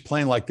kid, if he's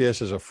playing like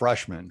this as a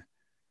freshman,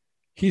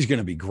 he's going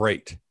to be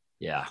great.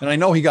 Yeah. And I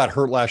know he got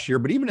hurt last year,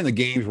 but even in the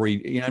games where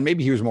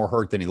maybe he was more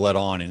hurt than he let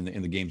on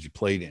in the games he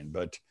played in,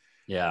 but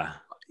yeah,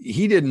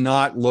 he did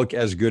not look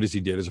as good as he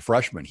did as a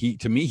freshman.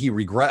 To me, he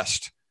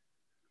regressed.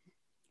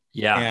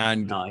 Yeah.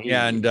 And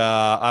No,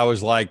 I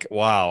was like,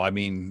 wow. I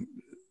mean,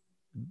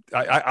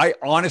 I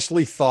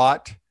honestly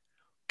thought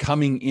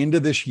coming into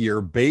this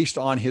year, based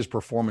on his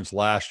performance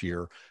last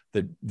year,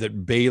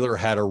 that Baylor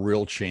had a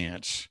real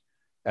chance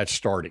at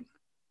starting.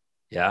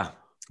 Yeah.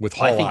 With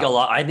Well, Hall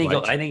out, I think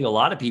right? a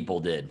lot of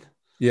people did.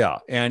 Yeah,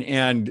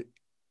 and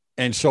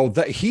so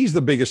that he's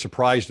the biggest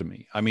surprise to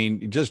me. I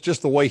mean,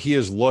 just the way he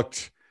has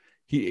looked,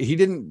 he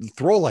didn't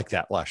throw like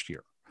that last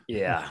year.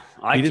 Yeah.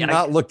 He did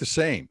not look the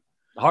same.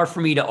 Hard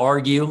for me to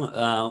argue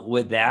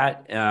with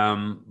that.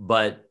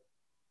 But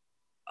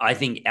I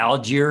think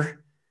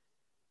Algier,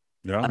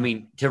 Yeah. I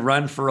mean, to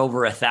run for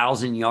over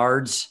 1,000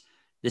 yards,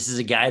 this is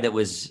a guy that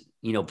was,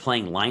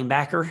 playing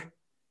linebacker.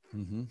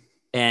 Mm-hmm.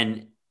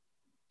 And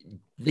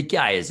the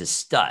guy is a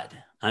stud.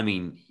 I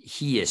mean,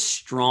 he is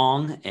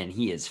strong and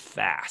he is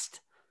fast.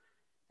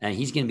 And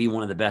he's going to be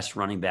one of the best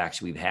running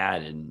backs we've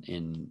had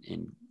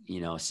in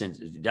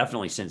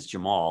since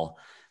Jamal.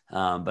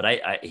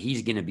 But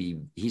he's going to be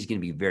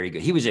very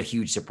good. He was a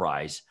huge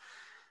surprise.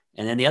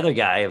 And then the other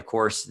guy, of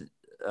course,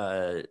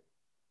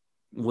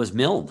 was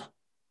Milne.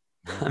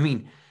 I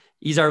mean,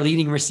 he's our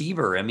leading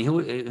receiver. I mean,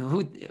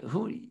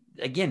 who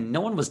again,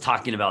 no one was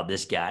talking about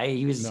this guy.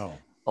 He was a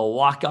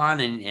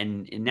walk-on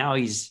and now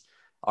he's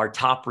our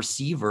top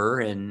receiver.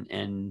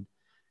 And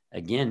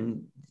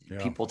again,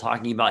 people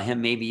talking about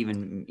him, maybe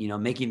even,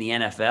 making the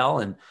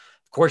NFL. And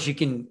of course you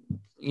can,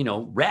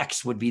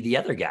 Rex would be the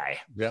other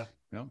guy. Yeah.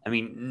 Yeah. I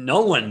mean,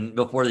 no one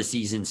before the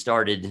season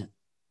started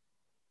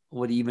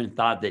would even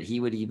thought that he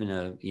would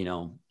even,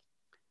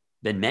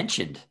 been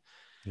mentioned.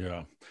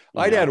 Yeah.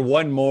 I'd add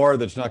one more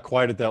that's not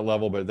quite at that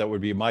level, but that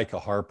would be Micah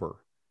Harper,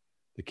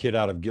 the kid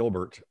out of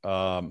Gilbert,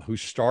 who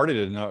started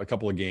in a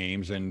couple of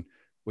games and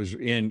was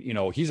in,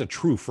 he's a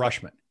true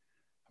freshman.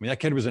 I mean,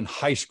 that kid was in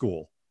high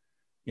school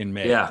in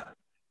May. Yeah.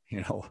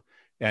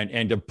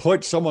 And to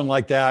put someone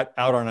like that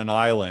out on an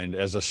island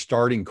as a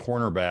starting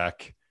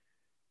cornerback,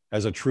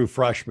 as a true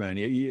freshman,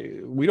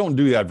 we don't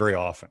do that very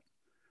often.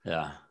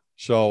 Yeah.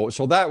 So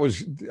that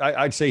was,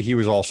 I'd say he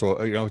was also,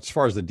 as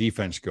far as the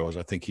defense goes,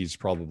 I think he's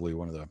probably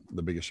one of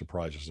the biggest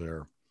surprises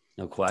there.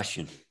 No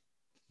question.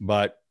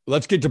 But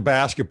let's get to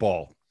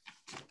basketball.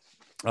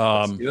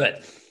 Let's do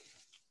it.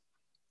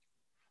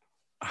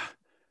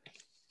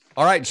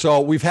 All right. So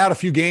we've had a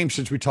few games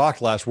since we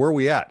talked last. Where are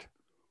we at?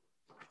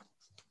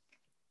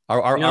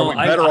 Are we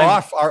better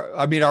off?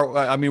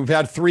 We've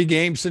had 3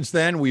 games since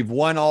then. We've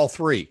won all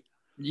 3.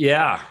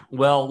 Yeah.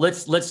 Well,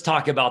 let's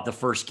talk about the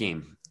first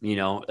game. In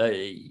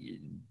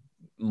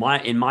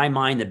my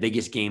mind, the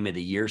biggest game of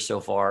the year so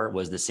far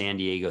was the San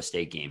Diego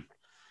State game.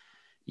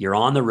 You're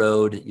on the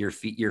road.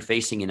 You're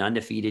facing an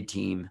undefeated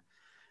team,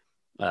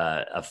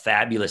 a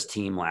fabulous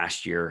team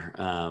last year.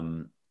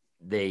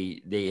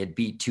 They had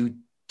beat 2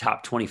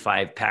 top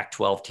 25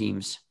 Pac-12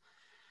 teams.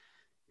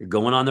 You're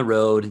going on the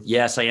road.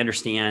 Yes, I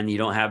understand you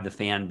don't have the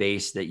fan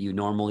base that you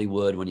normally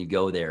would when you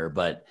go there,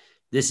 but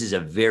this is a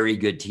very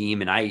good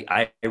team. And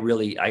I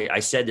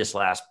said this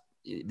last.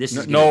 This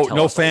is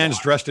no fans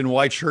dressed in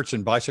white shirts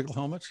and bicycle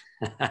helmets.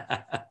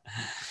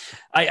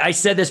 I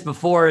said this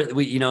before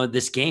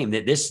this game,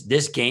 that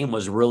this game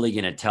was really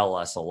going to tell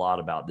us a lot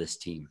about this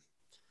team.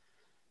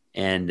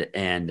 And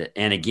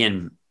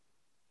again,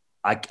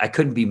 I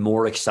couldn't be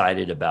more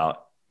excited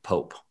about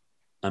Pope.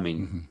 I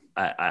mean,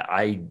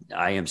 I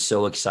am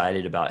so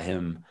excited about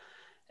him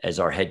as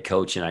our head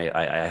coach. And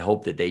I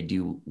hope that they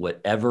do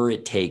whatever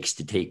it takes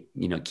to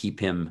keep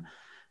him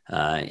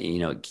at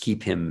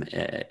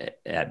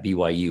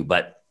BYU.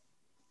 But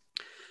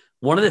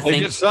one of the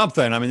things, did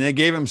something. I mean, they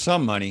gave him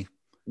some money.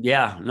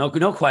 Yeah, no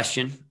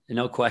question.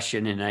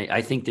 And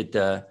I think that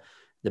the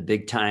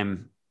big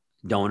time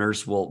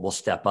donors will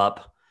step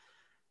up.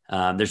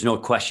 There's no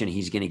question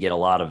he's going to get a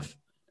lot of,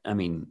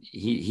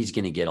 he's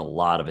going to get a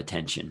lot of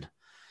attention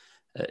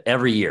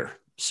every year.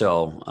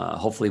 So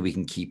hopefully we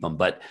can keep him.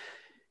 But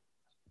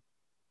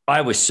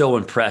I was so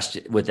impressed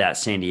with that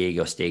San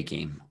Diego State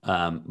game.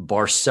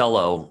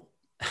 Barcelo,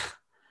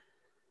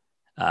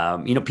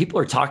 people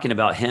are talking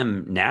about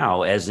him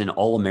now as an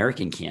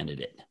All-American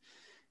candidate.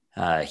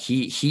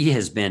 He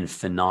has been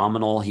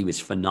phenomenal. He was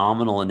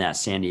phenomenal in that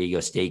San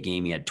Diego State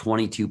game. He had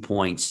 22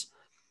 points,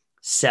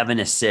 7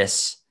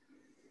 assists,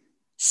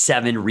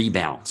 7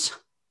 rebounds.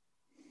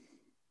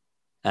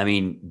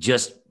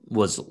 Just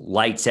was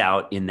lights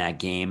out in that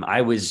game.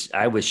 I was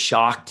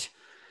shocked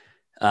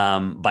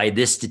by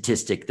this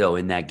statistic, though,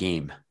 in that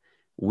game.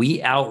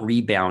 We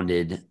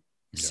out-rebounded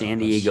San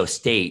Diego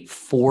State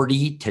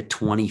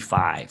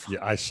 40-25.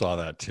 Yeah, I saw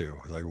that too.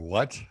 Like,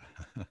 what?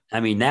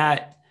 I would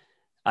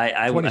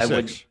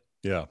 26.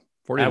 Yeah,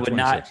 40 I would 26.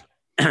 not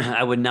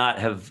I would not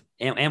have,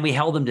 and we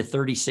held them to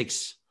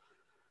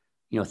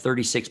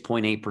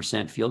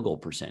 36.8% field goal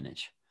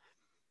percentage.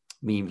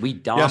 We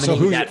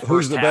dominated that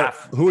first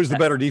half. Who is the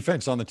better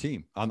defense on the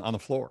team, on the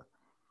floor?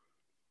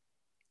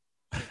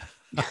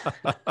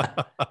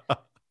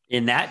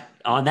 On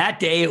that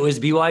day, it was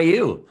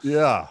BYU.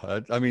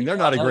 Yeah. They're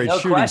not a great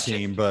shooting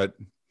team, but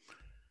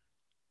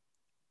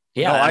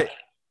yeah,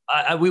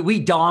 We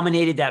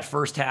dominated that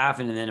first half,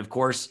 and then of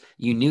course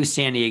you knew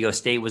San Diego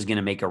State was going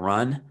to make a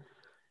run,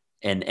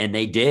 and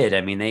they did.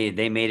 I mean,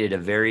 they made it a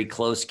very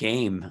close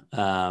game,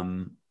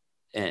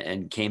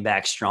 and came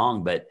back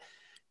strong. But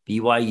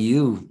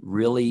BYU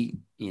really,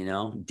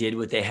 did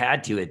what they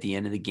had to at the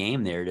end of the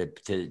game there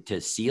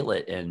to seal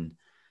it. And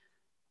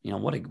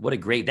what a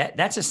great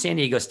that's a San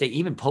Diego State.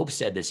 Even Pope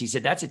said this. He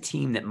said that's a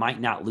team that might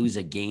not lose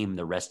a game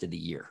the rest of the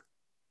year.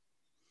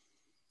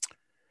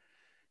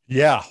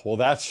 Yeah,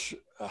 well,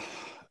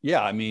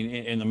 yeah. I mean,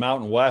 in the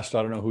Mountain West,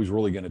 I don't know who's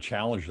really going to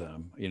challenge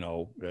them. I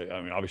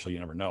mean, obviously you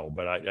never know,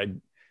 but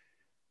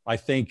I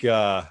think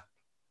for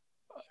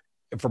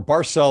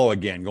Barcelo,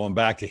 again, going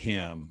back to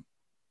him,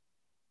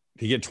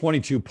 to get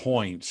 22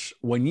 points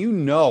when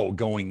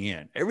going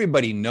in,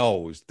 everybody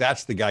knows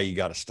that's the guy you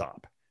got to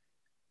stop.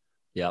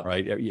 Yeah.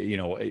 Right.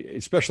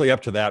 Especially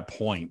up to that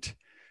point.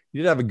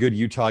 You did have a good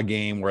Utah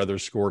game where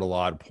others scored a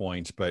lot of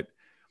points, but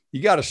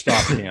you got to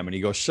stop him. And he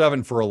goes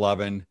 7 for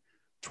 11,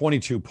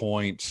 22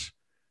 points,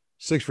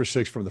 6 for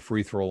 6 from the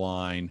free throw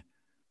line.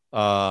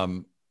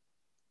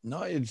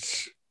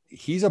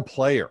 He's a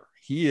player.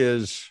 He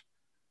is.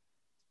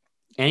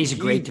 And he's a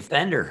great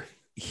defender.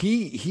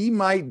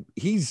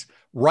 He's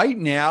right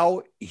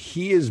now,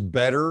 he is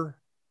better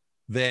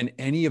than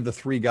any of the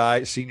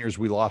 3 seniors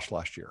we lost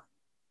last year.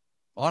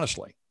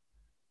 Honestly.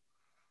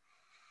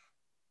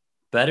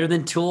 Better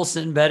than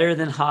Toulson, better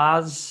than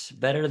Haas,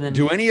 better than.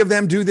 Do any of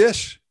them do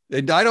this?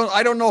 I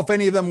don't know if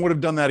any of them would have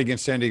done that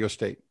against San Diego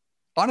State.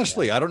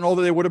 Honestly, yeah. I don't know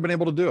that they would have been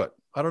able to do it.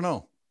 I don't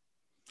know.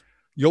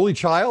 Yoli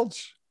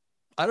Childs?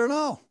 I don't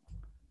know.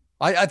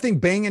 I think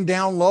banging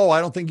down low,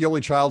 I don't think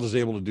Yoli Childs is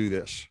able to do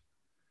this.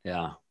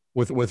 Yeah.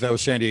 With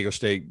those San Diego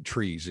State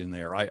trees in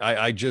there.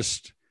 I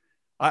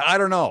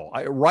don't know.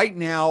 Right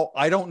now,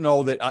 I don't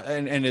know that.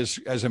 And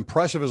as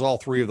impressive as all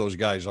 3 of those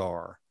guys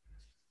are,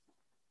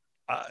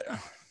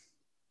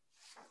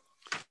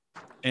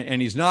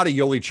 and he's not a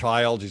Yoli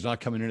Childs. He's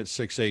not coming in at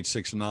 6'8",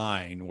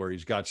 6'9", where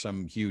he's got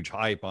some huge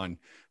hype on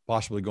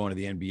possibly going to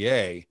the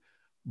NBA.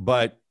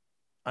 But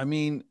I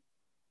mean,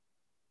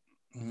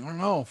 I don't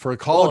know, for a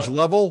college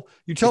level,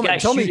 you tell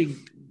me.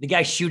 The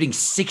guy's shooting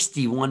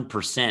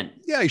 61%.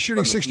 Yeah, he's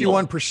shooting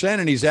 61%,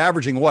 and he's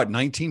averaging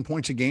 19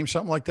 points a game,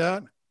 something like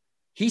that.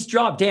 He's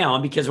dropped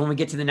down because when we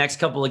get to the next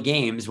couple of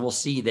games, we'll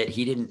see that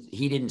he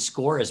didn't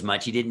score as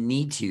much. He didn't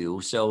need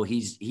to. So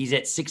he's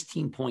at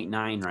 16.9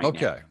 right now.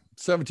 Okay.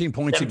 17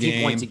 points 17 a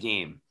game. points a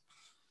game.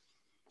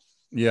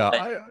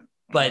 Yeah.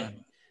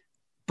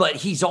 But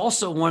he's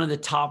also one of the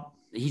top,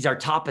 he's our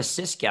top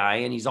assist guy,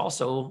 and he's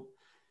also,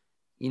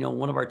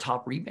 one of our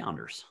top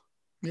rebounders.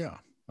 Yeah.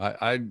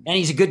 And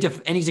he's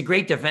a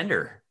great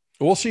defender.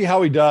 We'll see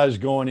how he does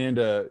going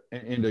into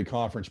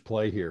conference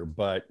play here,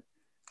 but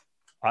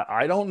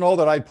I don't know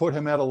that I'd put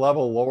him at a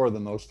level lower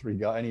than those 3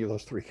 guys, any of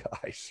those 3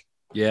 guys.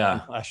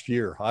 Yeah. Last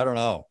year. I don't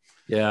know.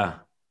 Yeah.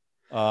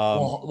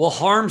 Well,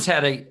 Harms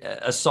had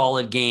a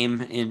solid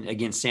game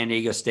against San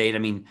Diego State. I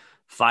mean,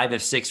 5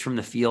 of 6 from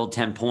the field,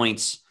 10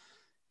 points,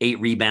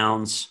 8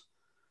 rebounds.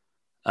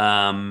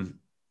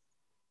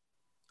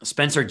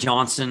 Spencer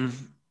Johnson,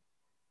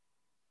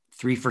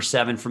 3 for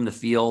 7 from the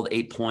field,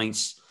 8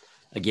 points.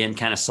 Again,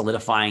 kind of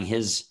solidifying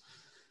his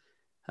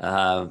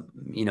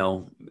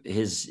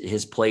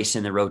place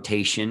in the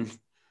rotation.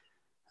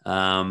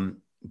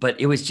 But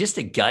it was just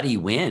a gutty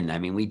win. I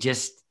mean,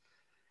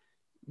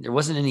 there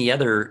wasn't any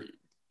other,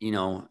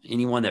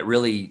 anyone that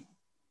really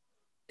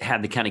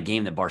had the kind of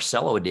game that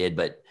Barcelo did,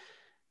 but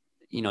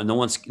no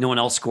one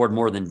else scored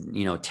more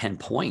than, 10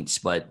 points,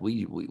 but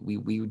we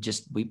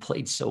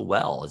played so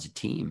well as a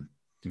team.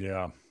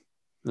 Yeah.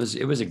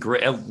 It was a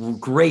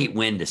great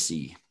win to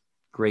see.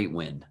 Great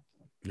win.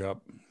 Yep.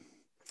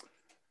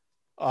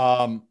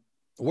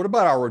 What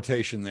about our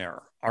rotation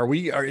there? I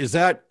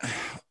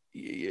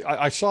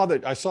saw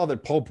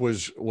that Pope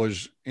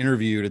was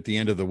interviewed at the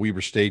end of the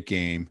Weber State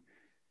game,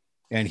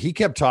 and he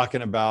kept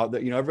talking about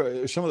that.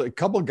 A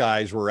couple of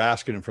guys were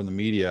asking him from the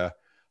media,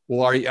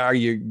 well, are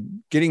you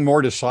getting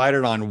more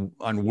decided on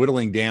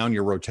whittling down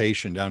your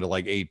rotation down to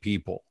like 8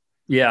 people?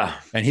 Yeah.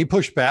 And he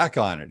pushed back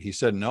on it. He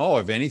said, no,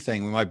 if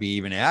anything, we might be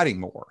even adding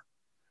more.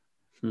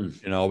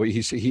 But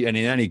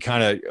he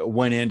kind of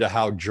went into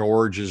how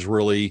George is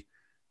really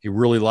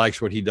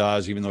likes what he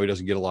does, even though he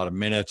doesn't get a lot of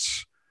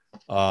minutes.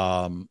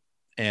 Spencer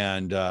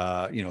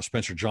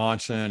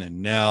Johnson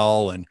and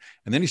Nell. And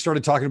then he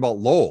started talking about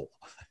Lowell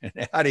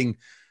and adding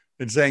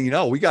and saying,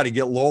 we got to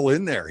get Lowell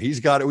in there. We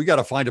got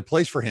to find a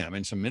place for him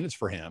and some minutes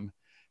for him,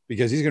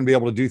 because he's going to be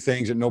able to do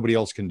things that nobody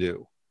else can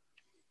do.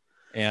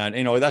 And,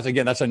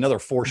 that's another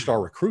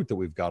 4-star recruit that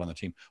we've got on the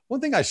team. One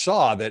thing I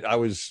saw that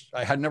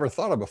I had never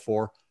thought of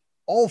before,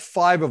 all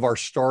 5 of our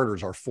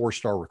starters are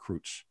 4-star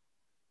recruits,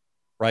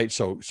 right?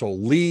 So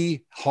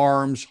Lee,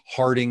 Harms,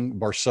 Harding,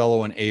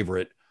 Barcelo, and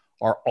Averett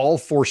are all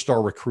 4-star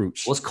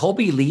recruits. Was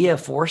Colby Lee a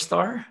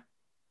 4-star?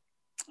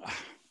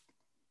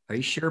 Are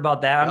you sure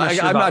about that?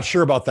 I'm not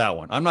sure about that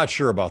one.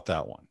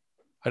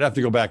 I'd have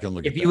to go back and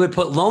look If at you that. would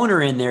put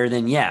Lohner in there,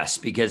 then yes,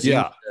 because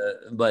Yeah.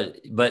 but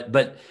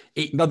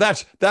No,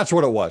 that's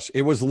what it was.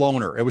 It was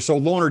Lohner. It was so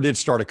Lohner did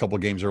start a couple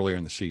of games earlier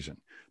in the season.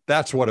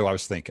 That's what I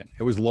was thinking.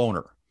 It was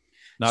Lohner.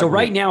 So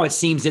right now it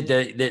seems that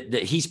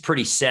that he's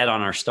pretty set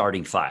on our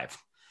starting five,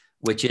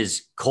 which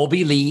is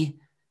Colby Lee,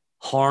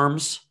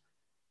 Harms,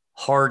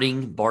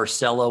 Harding,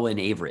 Barcelo, and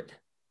Averett.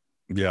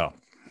 Yeah.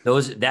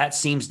 That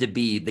seems to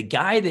be the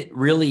guy that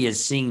really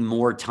is seeing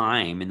more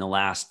time in the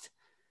last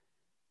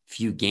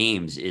few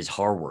games is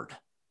Harward.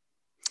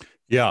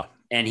 Yeah.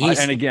 And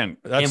again,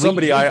 that's and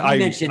somebody we I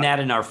mentioned that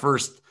in our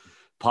first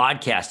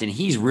podcast, and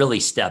he's really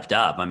stepped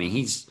up. I mean,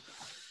 he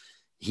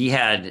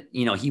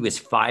was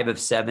 5 of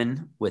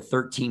 7 with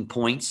 13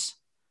 points,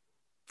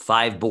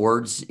 5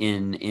 boards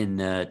in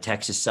the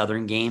Texas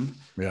Southern game.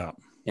 Yeah.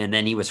 And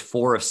then he was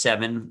 4 of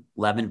 7,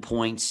 11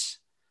 points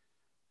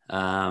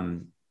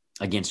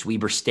against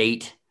Weber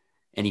State.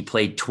 And he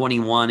played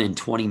 21 and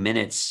 20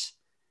 minutes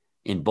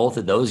in both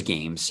of those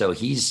games. So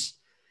he's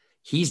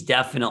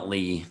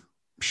definitely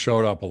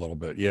showed up a little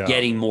bit. Yeah.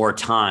 Getting more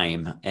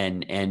time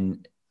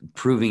and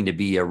proving to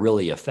be a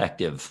really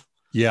effective.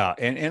 Yeah.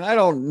 And I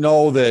don't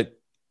know that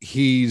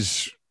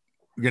he's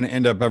going to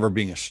end up ever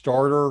being a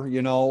starter,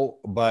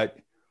 but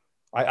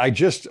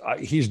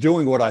he's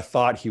doing what I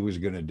thought he was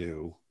going to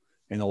do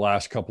in the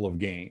last couple of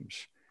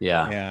games.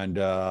 Yeah.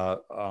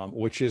 And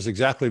which is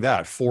exactly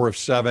that. 4 of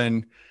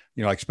 7,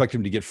 I expect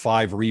him to get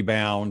 5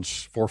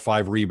 rebounds, 4 or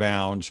 5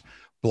 rebounds,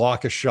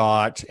 block a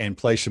shot and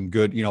play some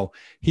good,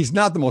 he's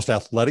not the most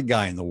athletic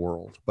guy in the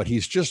world, but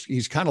he's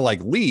kind of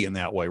like Lee in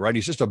that way, right?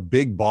 He's just a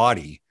big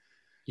body.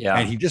 Yeah.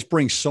 And he just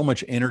brings so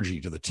much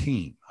energy to the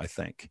team, I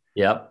think.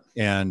 Yep.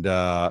 And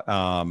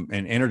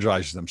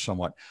energizes them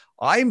somewhat.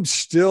 I'm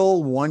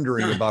still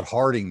wondering about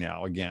Harding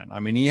now again. I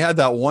mean, he had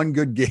that one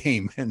good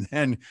game, and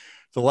then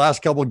the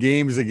last couple of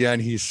games again,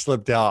 he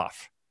slipped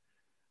off.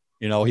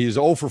 He's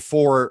 0 for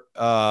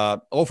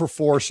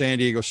 4 San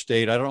Diego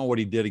State. I don't know what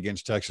he did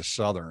against Texas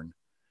Southern,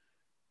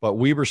 but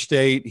Weber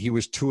State, he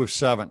was 2 of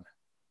 7.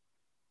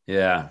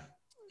 Yeah.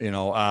 He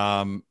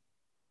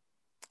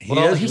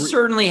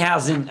certainly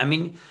hasn't. I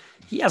mean,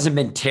 he hasn't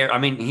been terrible. I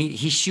mean,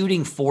 he's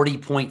shooting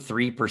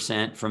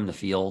 40.3% from the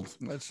field.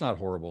 That's not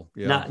horrible.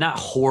 Yeah. Not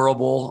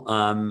horrible.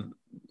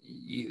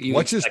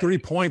 What's his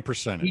 3-point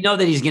percentage? You know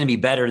that he's going to be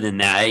better than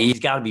that. He's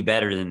got to be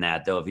better than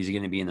that, though, if he's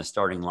going to be in the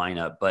starting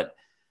lineup. But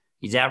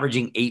he's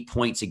averaging 8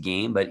 points a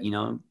game. But,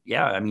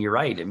 yeah, I mean, you're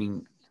right. I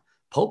mean,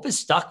 Pope is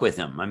stuck with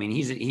him. I mean,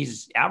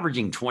 he's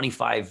averaging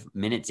 25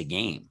 minutes a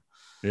game.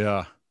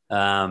 Yeah.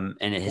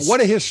 And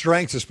one of his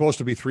strengths is supposed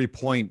to be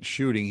 3-point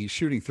shooting. He's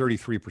shooting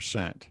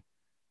 33%.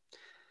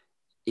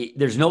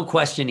 There's no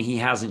question he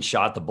hasn't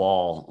shot the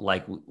ball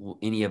like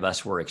any of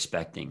us were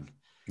expecting.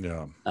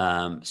 Yeah.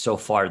 So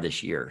far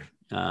this year,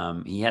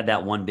 he had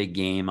that one big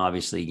game,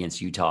 obviously against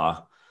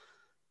Utah,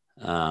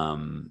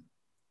 but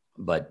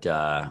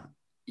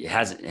it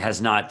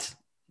has not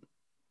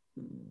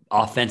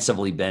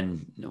offensively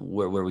been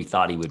where we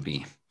thought he would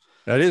be.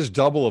 That is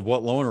double of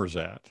what Lohner's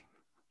at.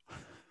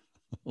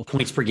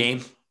 Points per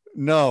game?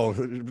 No,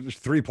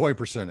 3-point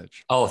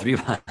percentage. Oh, 3.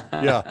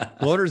 Yeah.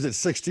 Lohner's at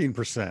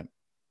 16%.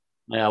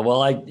 Yeah.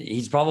 Well,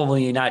 he's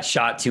probably not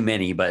shot too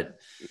many, but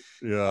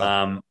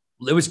yeah.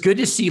 It was good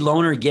to see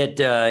Lohner get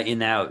in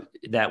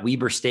that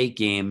Weber State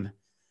game.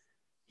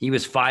 He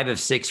was 5 of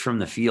 6 from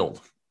the field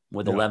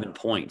with 11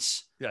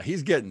 points. Yeah,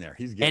 he's getting there.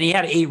 And he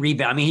had 8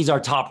 rebounds. I mean, he's our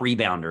top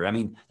rebounder. I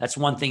mean, that's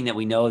one thing that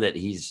we know that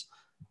he's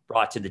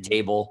brought to the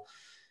table.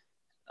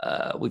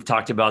 We've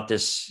talked about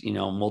this,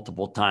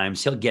 multiple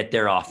times. He'll get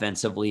there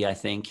offensively, I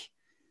think.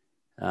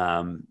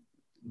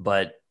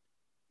 But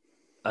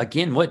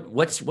again,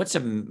 what's a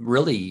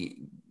really,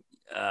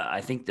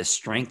 I think the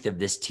strength of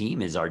this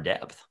team is our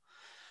depth.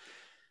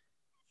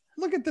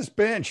 Look at this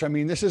bench. I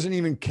mean, this isn't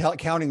even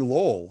counting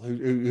Lowell,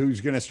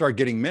 who's going to start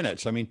getting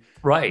minutes. I mean,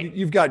 right.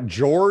 You've got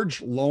George,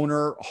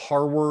 Lohner,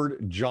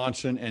 Harward,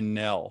 Johnson, and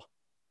Nell.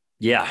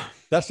 Yeah.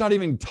 That's not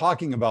even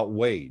talking about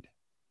Wade,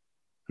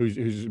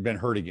 who's been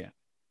hurt again.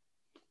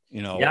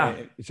 Yeah.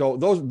 So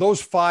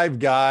those 5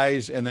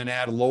 guys, and then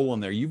add Lowell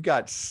in there, you've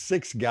got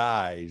 6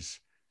 guys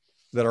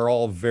that are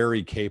all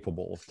very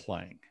capable of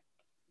playing.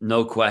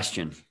 No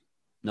question.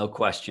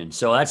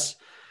 So that's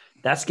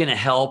going to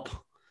help.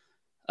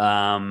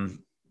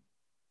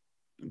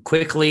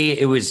 Quickly,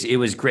 it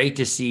was great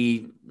to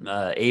see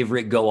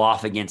Averett go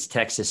off against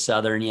Texas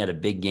Southern. He had a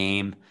big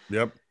game.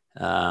 Yep.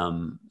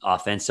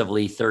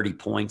 Offensively, 30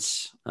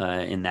 points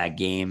in that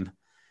game,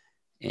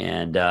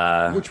 and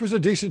which was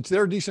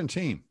they're a decent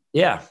team.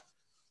 Yeah.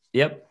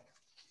 Yep.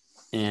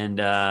 And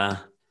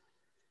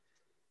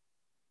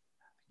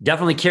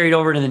definitely carried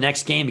over to the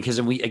next game because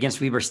against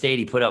Weber State,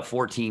 he put up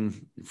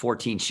 14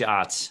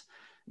 shots.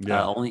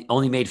 Yeah.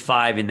 Only made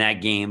 5 in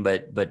that game,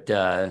 but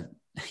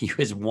he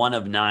was 1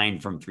 of 9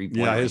 from 3-point.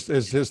 Yeah, his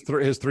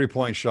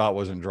 3-point shot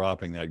wasn't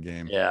dropping that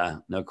game. Yeah,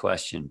 no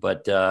question.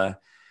 But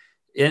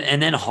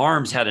and then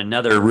Harms had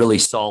another really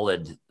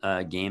solid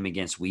game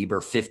against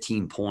Weber,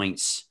 15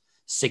 points,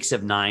 6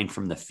 of 9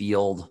 from the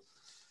field.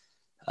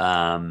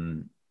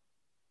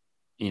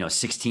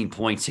 16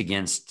 points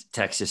against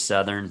Texas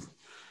Southern.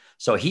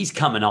 So he's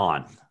coming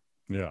on.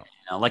 Yeah.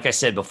 Like I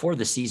said, before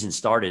the season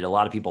started, a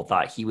lot of people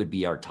thought he would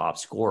be our top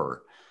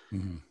scorer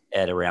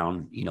at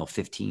around,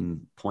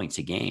 15 points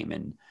a game.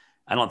 And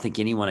I don't think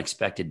anyone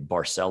expected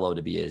Barcelo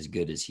to be as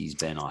good as he's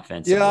been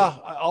offensively. Yeah.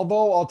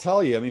 Although I'll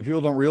tell you, I mean,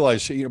 people don't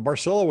realize,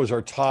 Barcelo was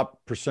our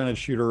top percentage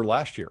shooter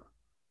last year.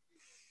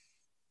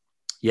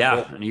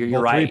 Yeah,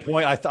 you're right.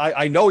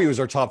 I know he was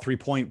our top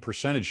 3-point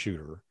percentage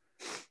shooter.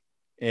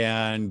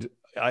 And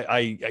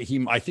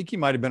I think he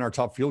might've been our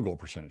top field goal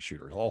percentage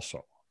shooter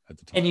also at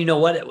the time. And you know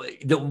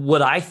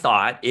what I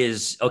thought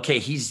is, okay,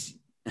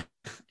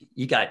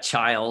 you got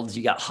Childs,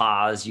 you got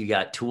Haas, you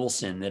got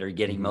Toulson that are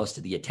getting most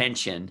of the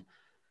attention.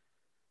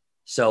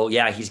 So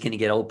yeah, he's going to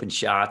get open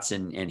shots,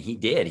 and he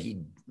did.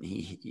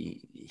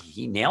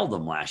 He nailed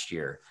them last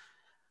year.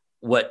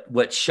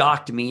 What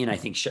shocked me, and I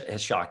think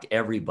has shocked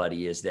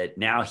everybody, is that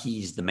now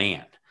he's the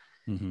man,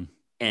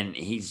 and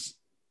he's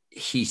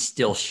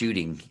still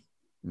shooting.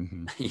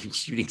 He's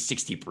shooting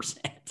 60%.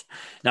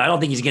 Now I don't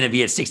think he's going to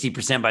be at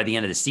 60% by the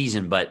end of the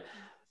season, but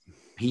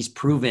he's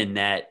proven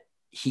that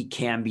he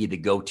can be the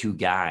go-to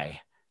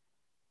guy.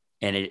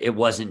 And it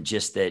wasn't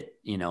just that,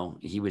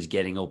 he was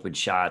getting open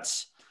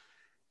shots,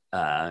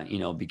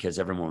 because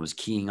everyone was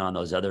keying on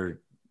those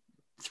other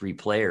three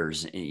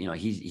players.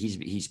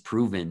 He's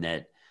proven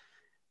that,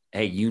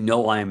 hey,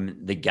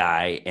 I'm the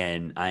guy,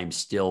 and I'm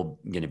still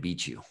going to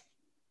beat you,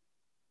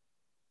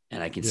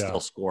 and I can still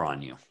score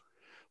on you.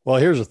 Well,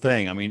 here's the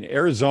thing. I mean,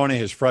 Arizona,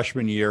 his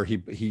freshman year,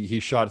 he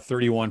shot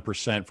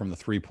 31% from the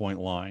 3-point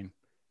line,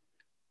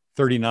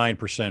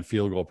 39%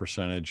 field goal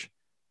percentage,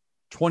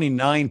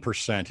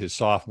 29% his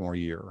sophomore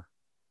year,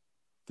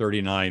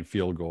 39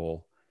 field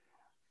goal.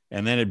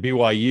 And then at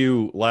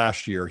BYU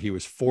last year, he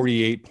was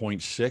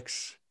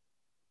 48.6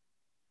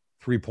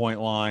 3-point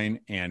line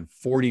and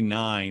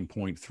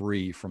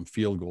 49.3 from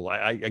field goal.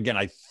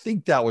 I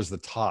think that was the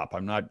top.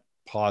 I'm not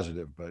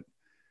positive, but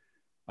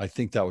I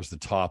think that was the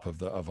top of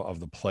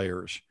the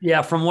players.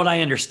 Yeah, from what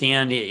I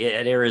understand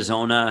at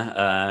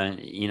Arizona,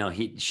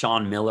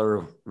 Sean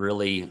Miller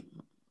really,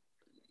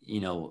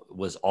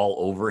 was all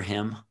over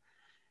him,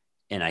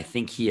 and I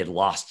think he had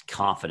lost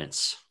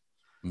confidence,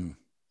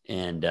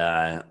 and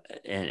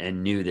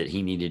knew that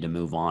he needed to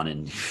move on,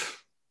 and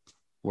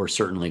we're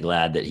certainly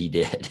glad that he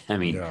did. I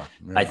mean,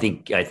 I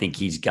think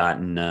he's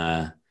gotten.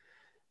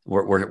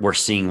 We're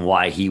seeing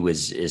why he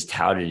was as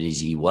touted as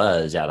he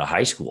was out of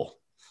high school.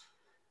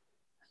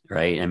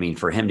 Right. I mean,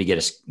 for him to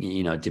get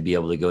to be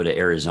able to go to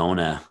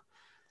Arizona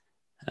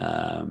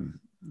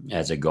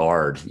as a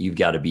guard, you've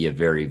got to be a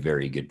very,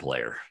 very good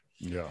player.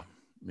 Yeah.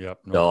 Yep.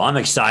 No. So I'm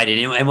excited.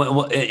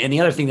 And the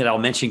other thing that I'll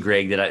mention,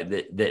 Greg,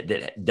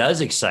 that does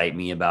excite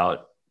me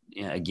about,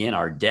 again,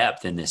 our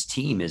depth in this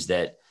team is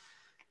that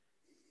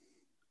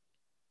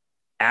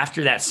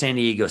after that San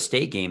Diego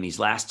State game, these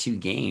last two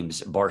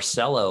games,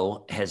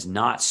 Barcelo has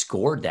not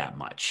scored that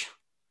much.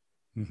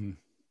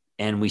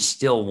 And we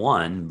still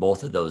won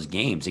both of those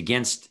games.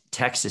 Against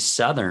Texas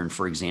Southern,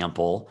 for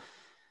example,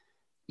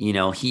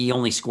 he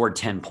only scored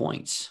 10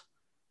 points,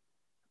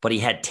 but he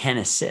had 10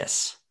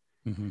 assists.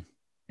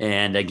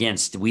 And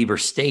against Weber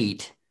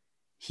State,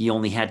 he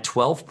only had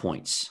 12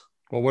 points.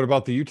 Well, what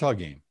about the Utah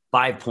game?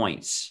 5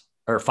 points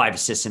or 5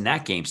 assists in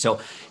that game.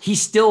 So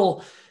he's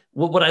still,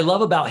 what I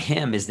love about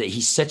him is that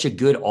he's such a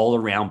good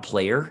all-around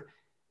player.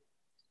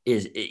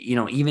 Is,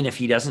 even if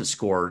he doesn't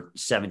score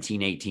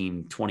 17,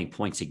 18, 20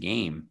 points a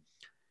game,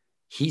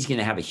 he's going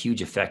to have a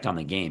huge effect on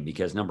the game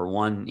because, number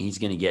one, he's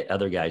going to get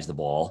other guys the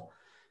ball.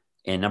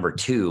 And number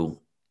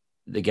two,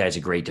 the guy's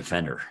a great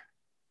defender.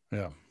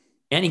 Yeah.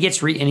 And he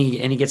gets and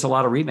he gets a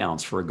lot of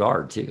rebounds for a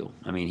guard too.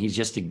 I mean, he's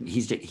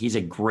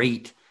a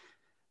great,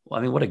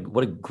 what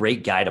a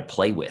great guy to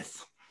play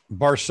with.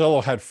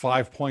 Barcelo had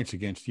 5 points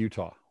against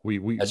Utah.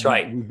 That's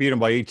right. We beat him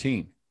by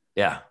 18.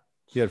 Yeah.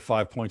 He had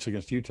 5 points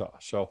against Utah.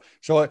 So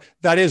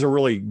that is a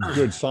really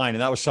good sign.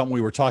 And that was something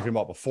we were talking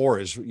about before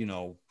is,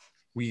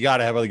 we got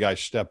to have other guys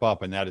step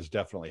up, and that has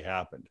definitely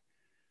happened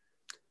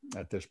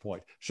at this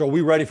point. So are we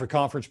ready for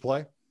conference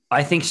play?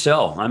 I think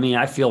so. I mean,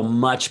 I feel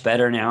much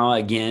better now.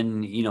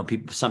 Again,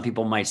 some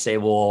people might say,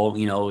 well,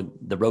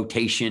 the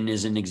rotation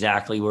isn't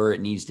exactly where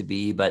it needs to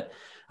be, but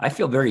I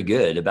feel very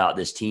good about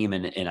this team,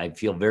 and I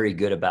feel very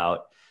good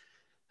about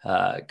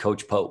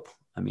Coach Pope.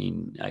 I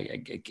mean,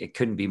 I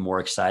couldn't be more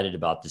excited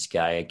about this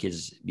guy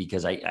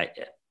because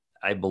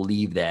I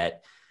believe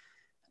that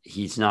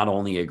he's not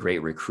only a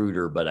great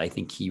recruiter, but I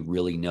think he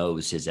really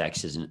knows his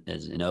X's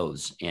and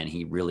O's, and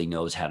he really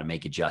knows how to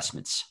make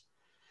adjustments.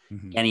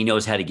 And he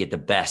knows how to get the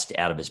best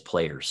out of his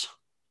players.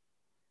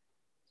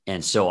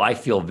 And so I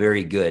feel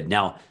very good.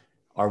 Now,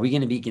 are we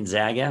going to beat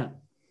Gonzaga?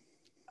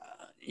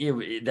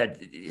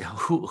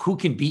 Who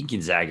can beat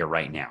Gonzaga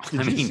right now?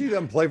 Did you see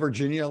them play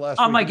Virginia last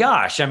week? Oh my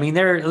gosh. I mean,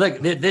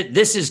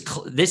 this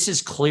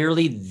is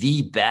clearly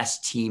the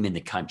best team in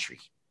the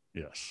country.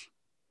 Yes.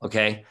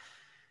 Okay.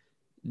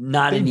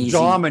 Not an easy.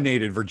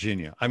 Dominated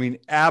Virginia. I mean,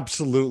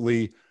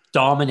 absolutely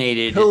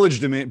dominated,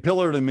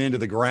 pillared them into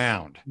the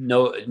ground.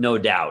 No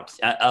doubt.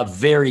 A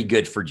very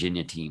good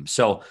Virginia team.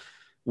 So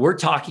we're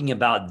talking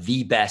about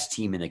the best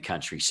team in the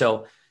country.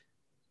 So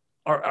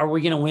are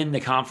we going to win the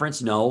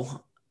conference?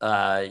 No.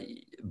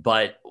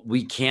 But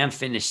we can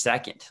finish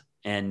second.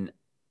 And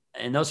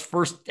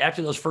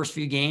after those first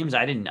few games,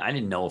 I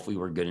didn't know if we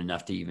were good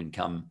enough to even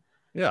come.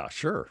 Yeah,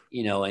 sure.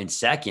 In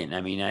second.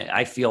 I mean,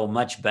 I feel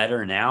much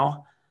better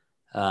now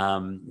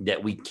that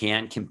we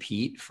can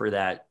compete for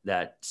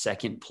that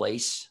second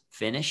place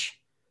finish.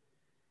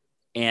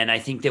 And I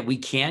think that we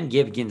can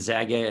give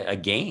Gonzaga a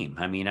game.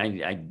 I mean,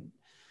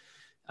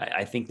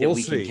 I think that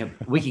we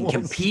can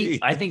compete.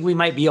 I think we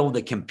might be able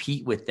to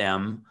compete with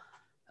them.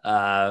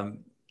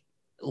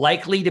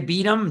 Likely to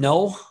beat them?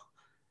 No.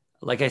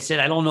 Like I said,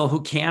 I don't know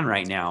who can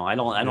right now. I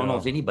don't know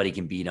if anybody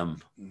can beat them.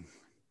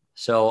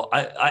 So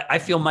I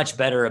feel much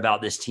better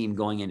about this team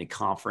going into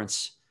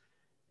conference.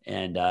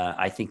 And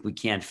I think we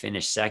can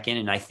finish second.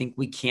 And I think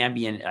we can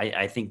be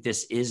I think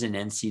this is an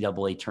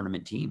NCAA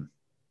tournament team.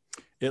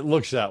 It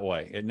looks that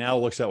way. It now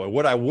looks that way.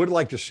 What I would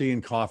like to see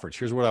in conference,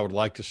 here's what I would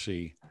like to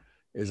see,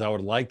 is I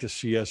would like to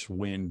see us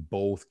win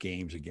both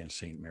games against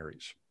St.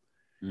 Mary's.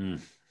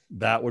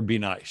 That would be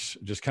nice.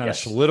 Just kind of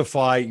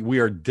solidify. We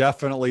are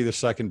definitely the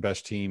second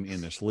best team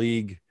in this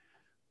league.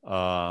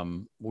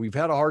 We've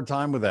had a hard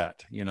time with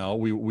that.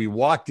 We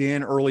walked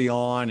in early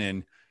on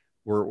and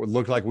it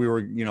looked like we were,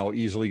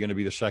 easily going to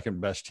be the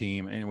second best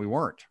team, and we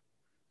weren't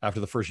after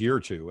the first year or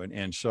two.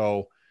 And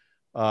so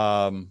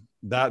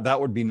that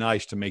would be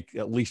nice to make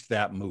at least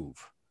that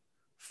move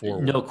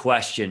forward. No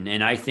question.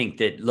 And I think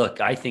that,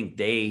 I think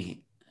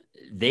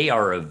they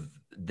are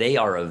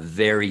a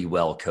very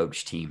well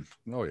coached team.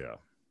 Oh yeah.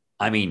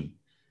 I mean,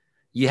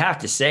 you have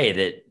to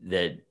say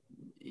that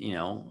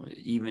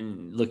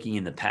even looking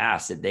in the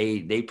past, that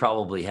they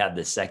probably had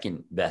the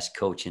second best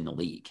coach in the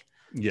league.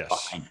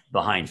 Yes.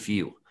 Behind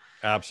few.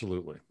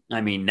 Absolutely.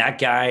 I mean, that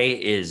guy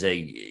is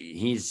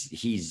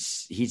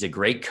he's a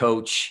great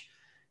coach,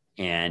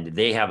 and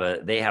they have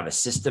a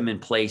system in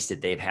place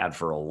that they've had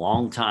for a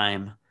long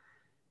time.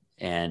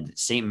 And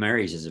St.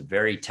 Mary's is a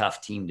very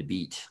tough team to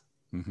beat.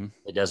 Mm-hmm.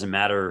 It doesn't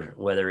matter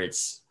whether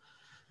it's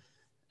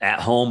at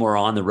home or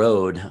on the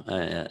road.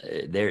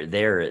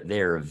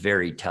 They're a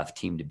very tough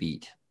team to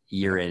beat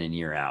year in and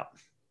year out.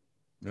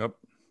 Yep.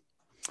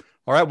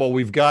 All right. Well,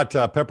 we've got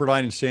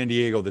Pepperdine and San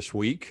Diego this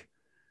week,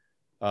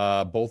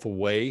 both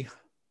away,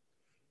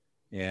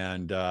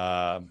 and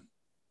that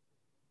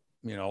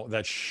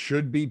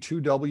should be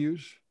 2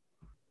 W's.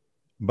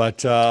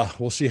 But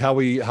we'll see how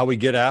we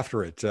get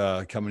after it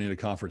coming into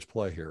conference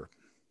play here.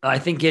 I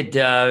think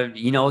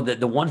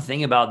the one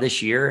thing about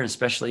this year, and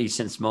especially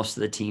since most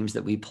of the teams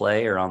that we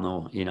play are on the,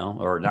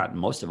 or not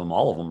most of them,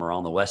 all of them are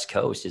on the West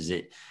Coast, is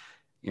that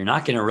you're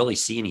not going to really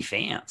see any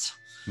fans.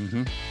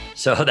 Mm-hmm.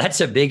 So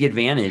that's a big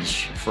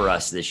advantage for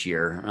us this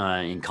year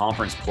in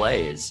conference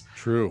play. Is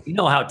true. You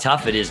know how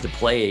tough it is to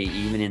play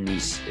even in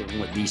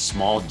these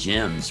small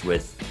gyms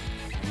with,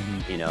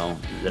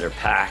 that are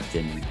packed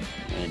and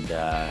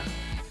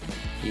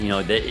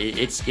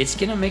it's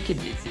going to make it.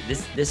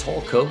 This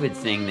whole COVID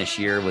thing this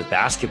year with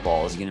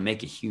basketball is going to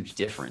make a huge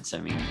difference. I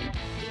mean,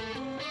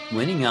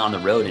 winning on the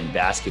road in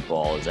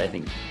basketball is, I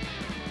think,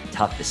 the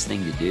toughest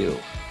thing to do.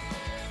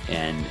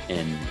 And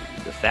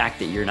the fact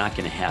that you're not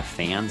going to have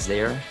fans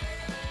there,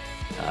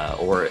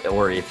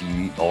 or if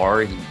you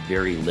are,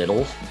 very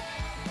little,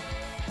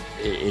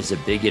 is a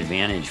big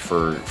advantage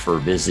for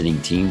visiting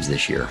teams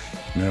this year.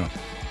 Yeah,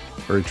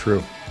 very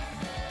true.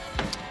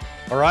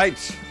 All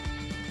right,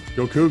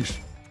 go Cougs.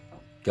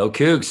 Go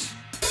Cougs.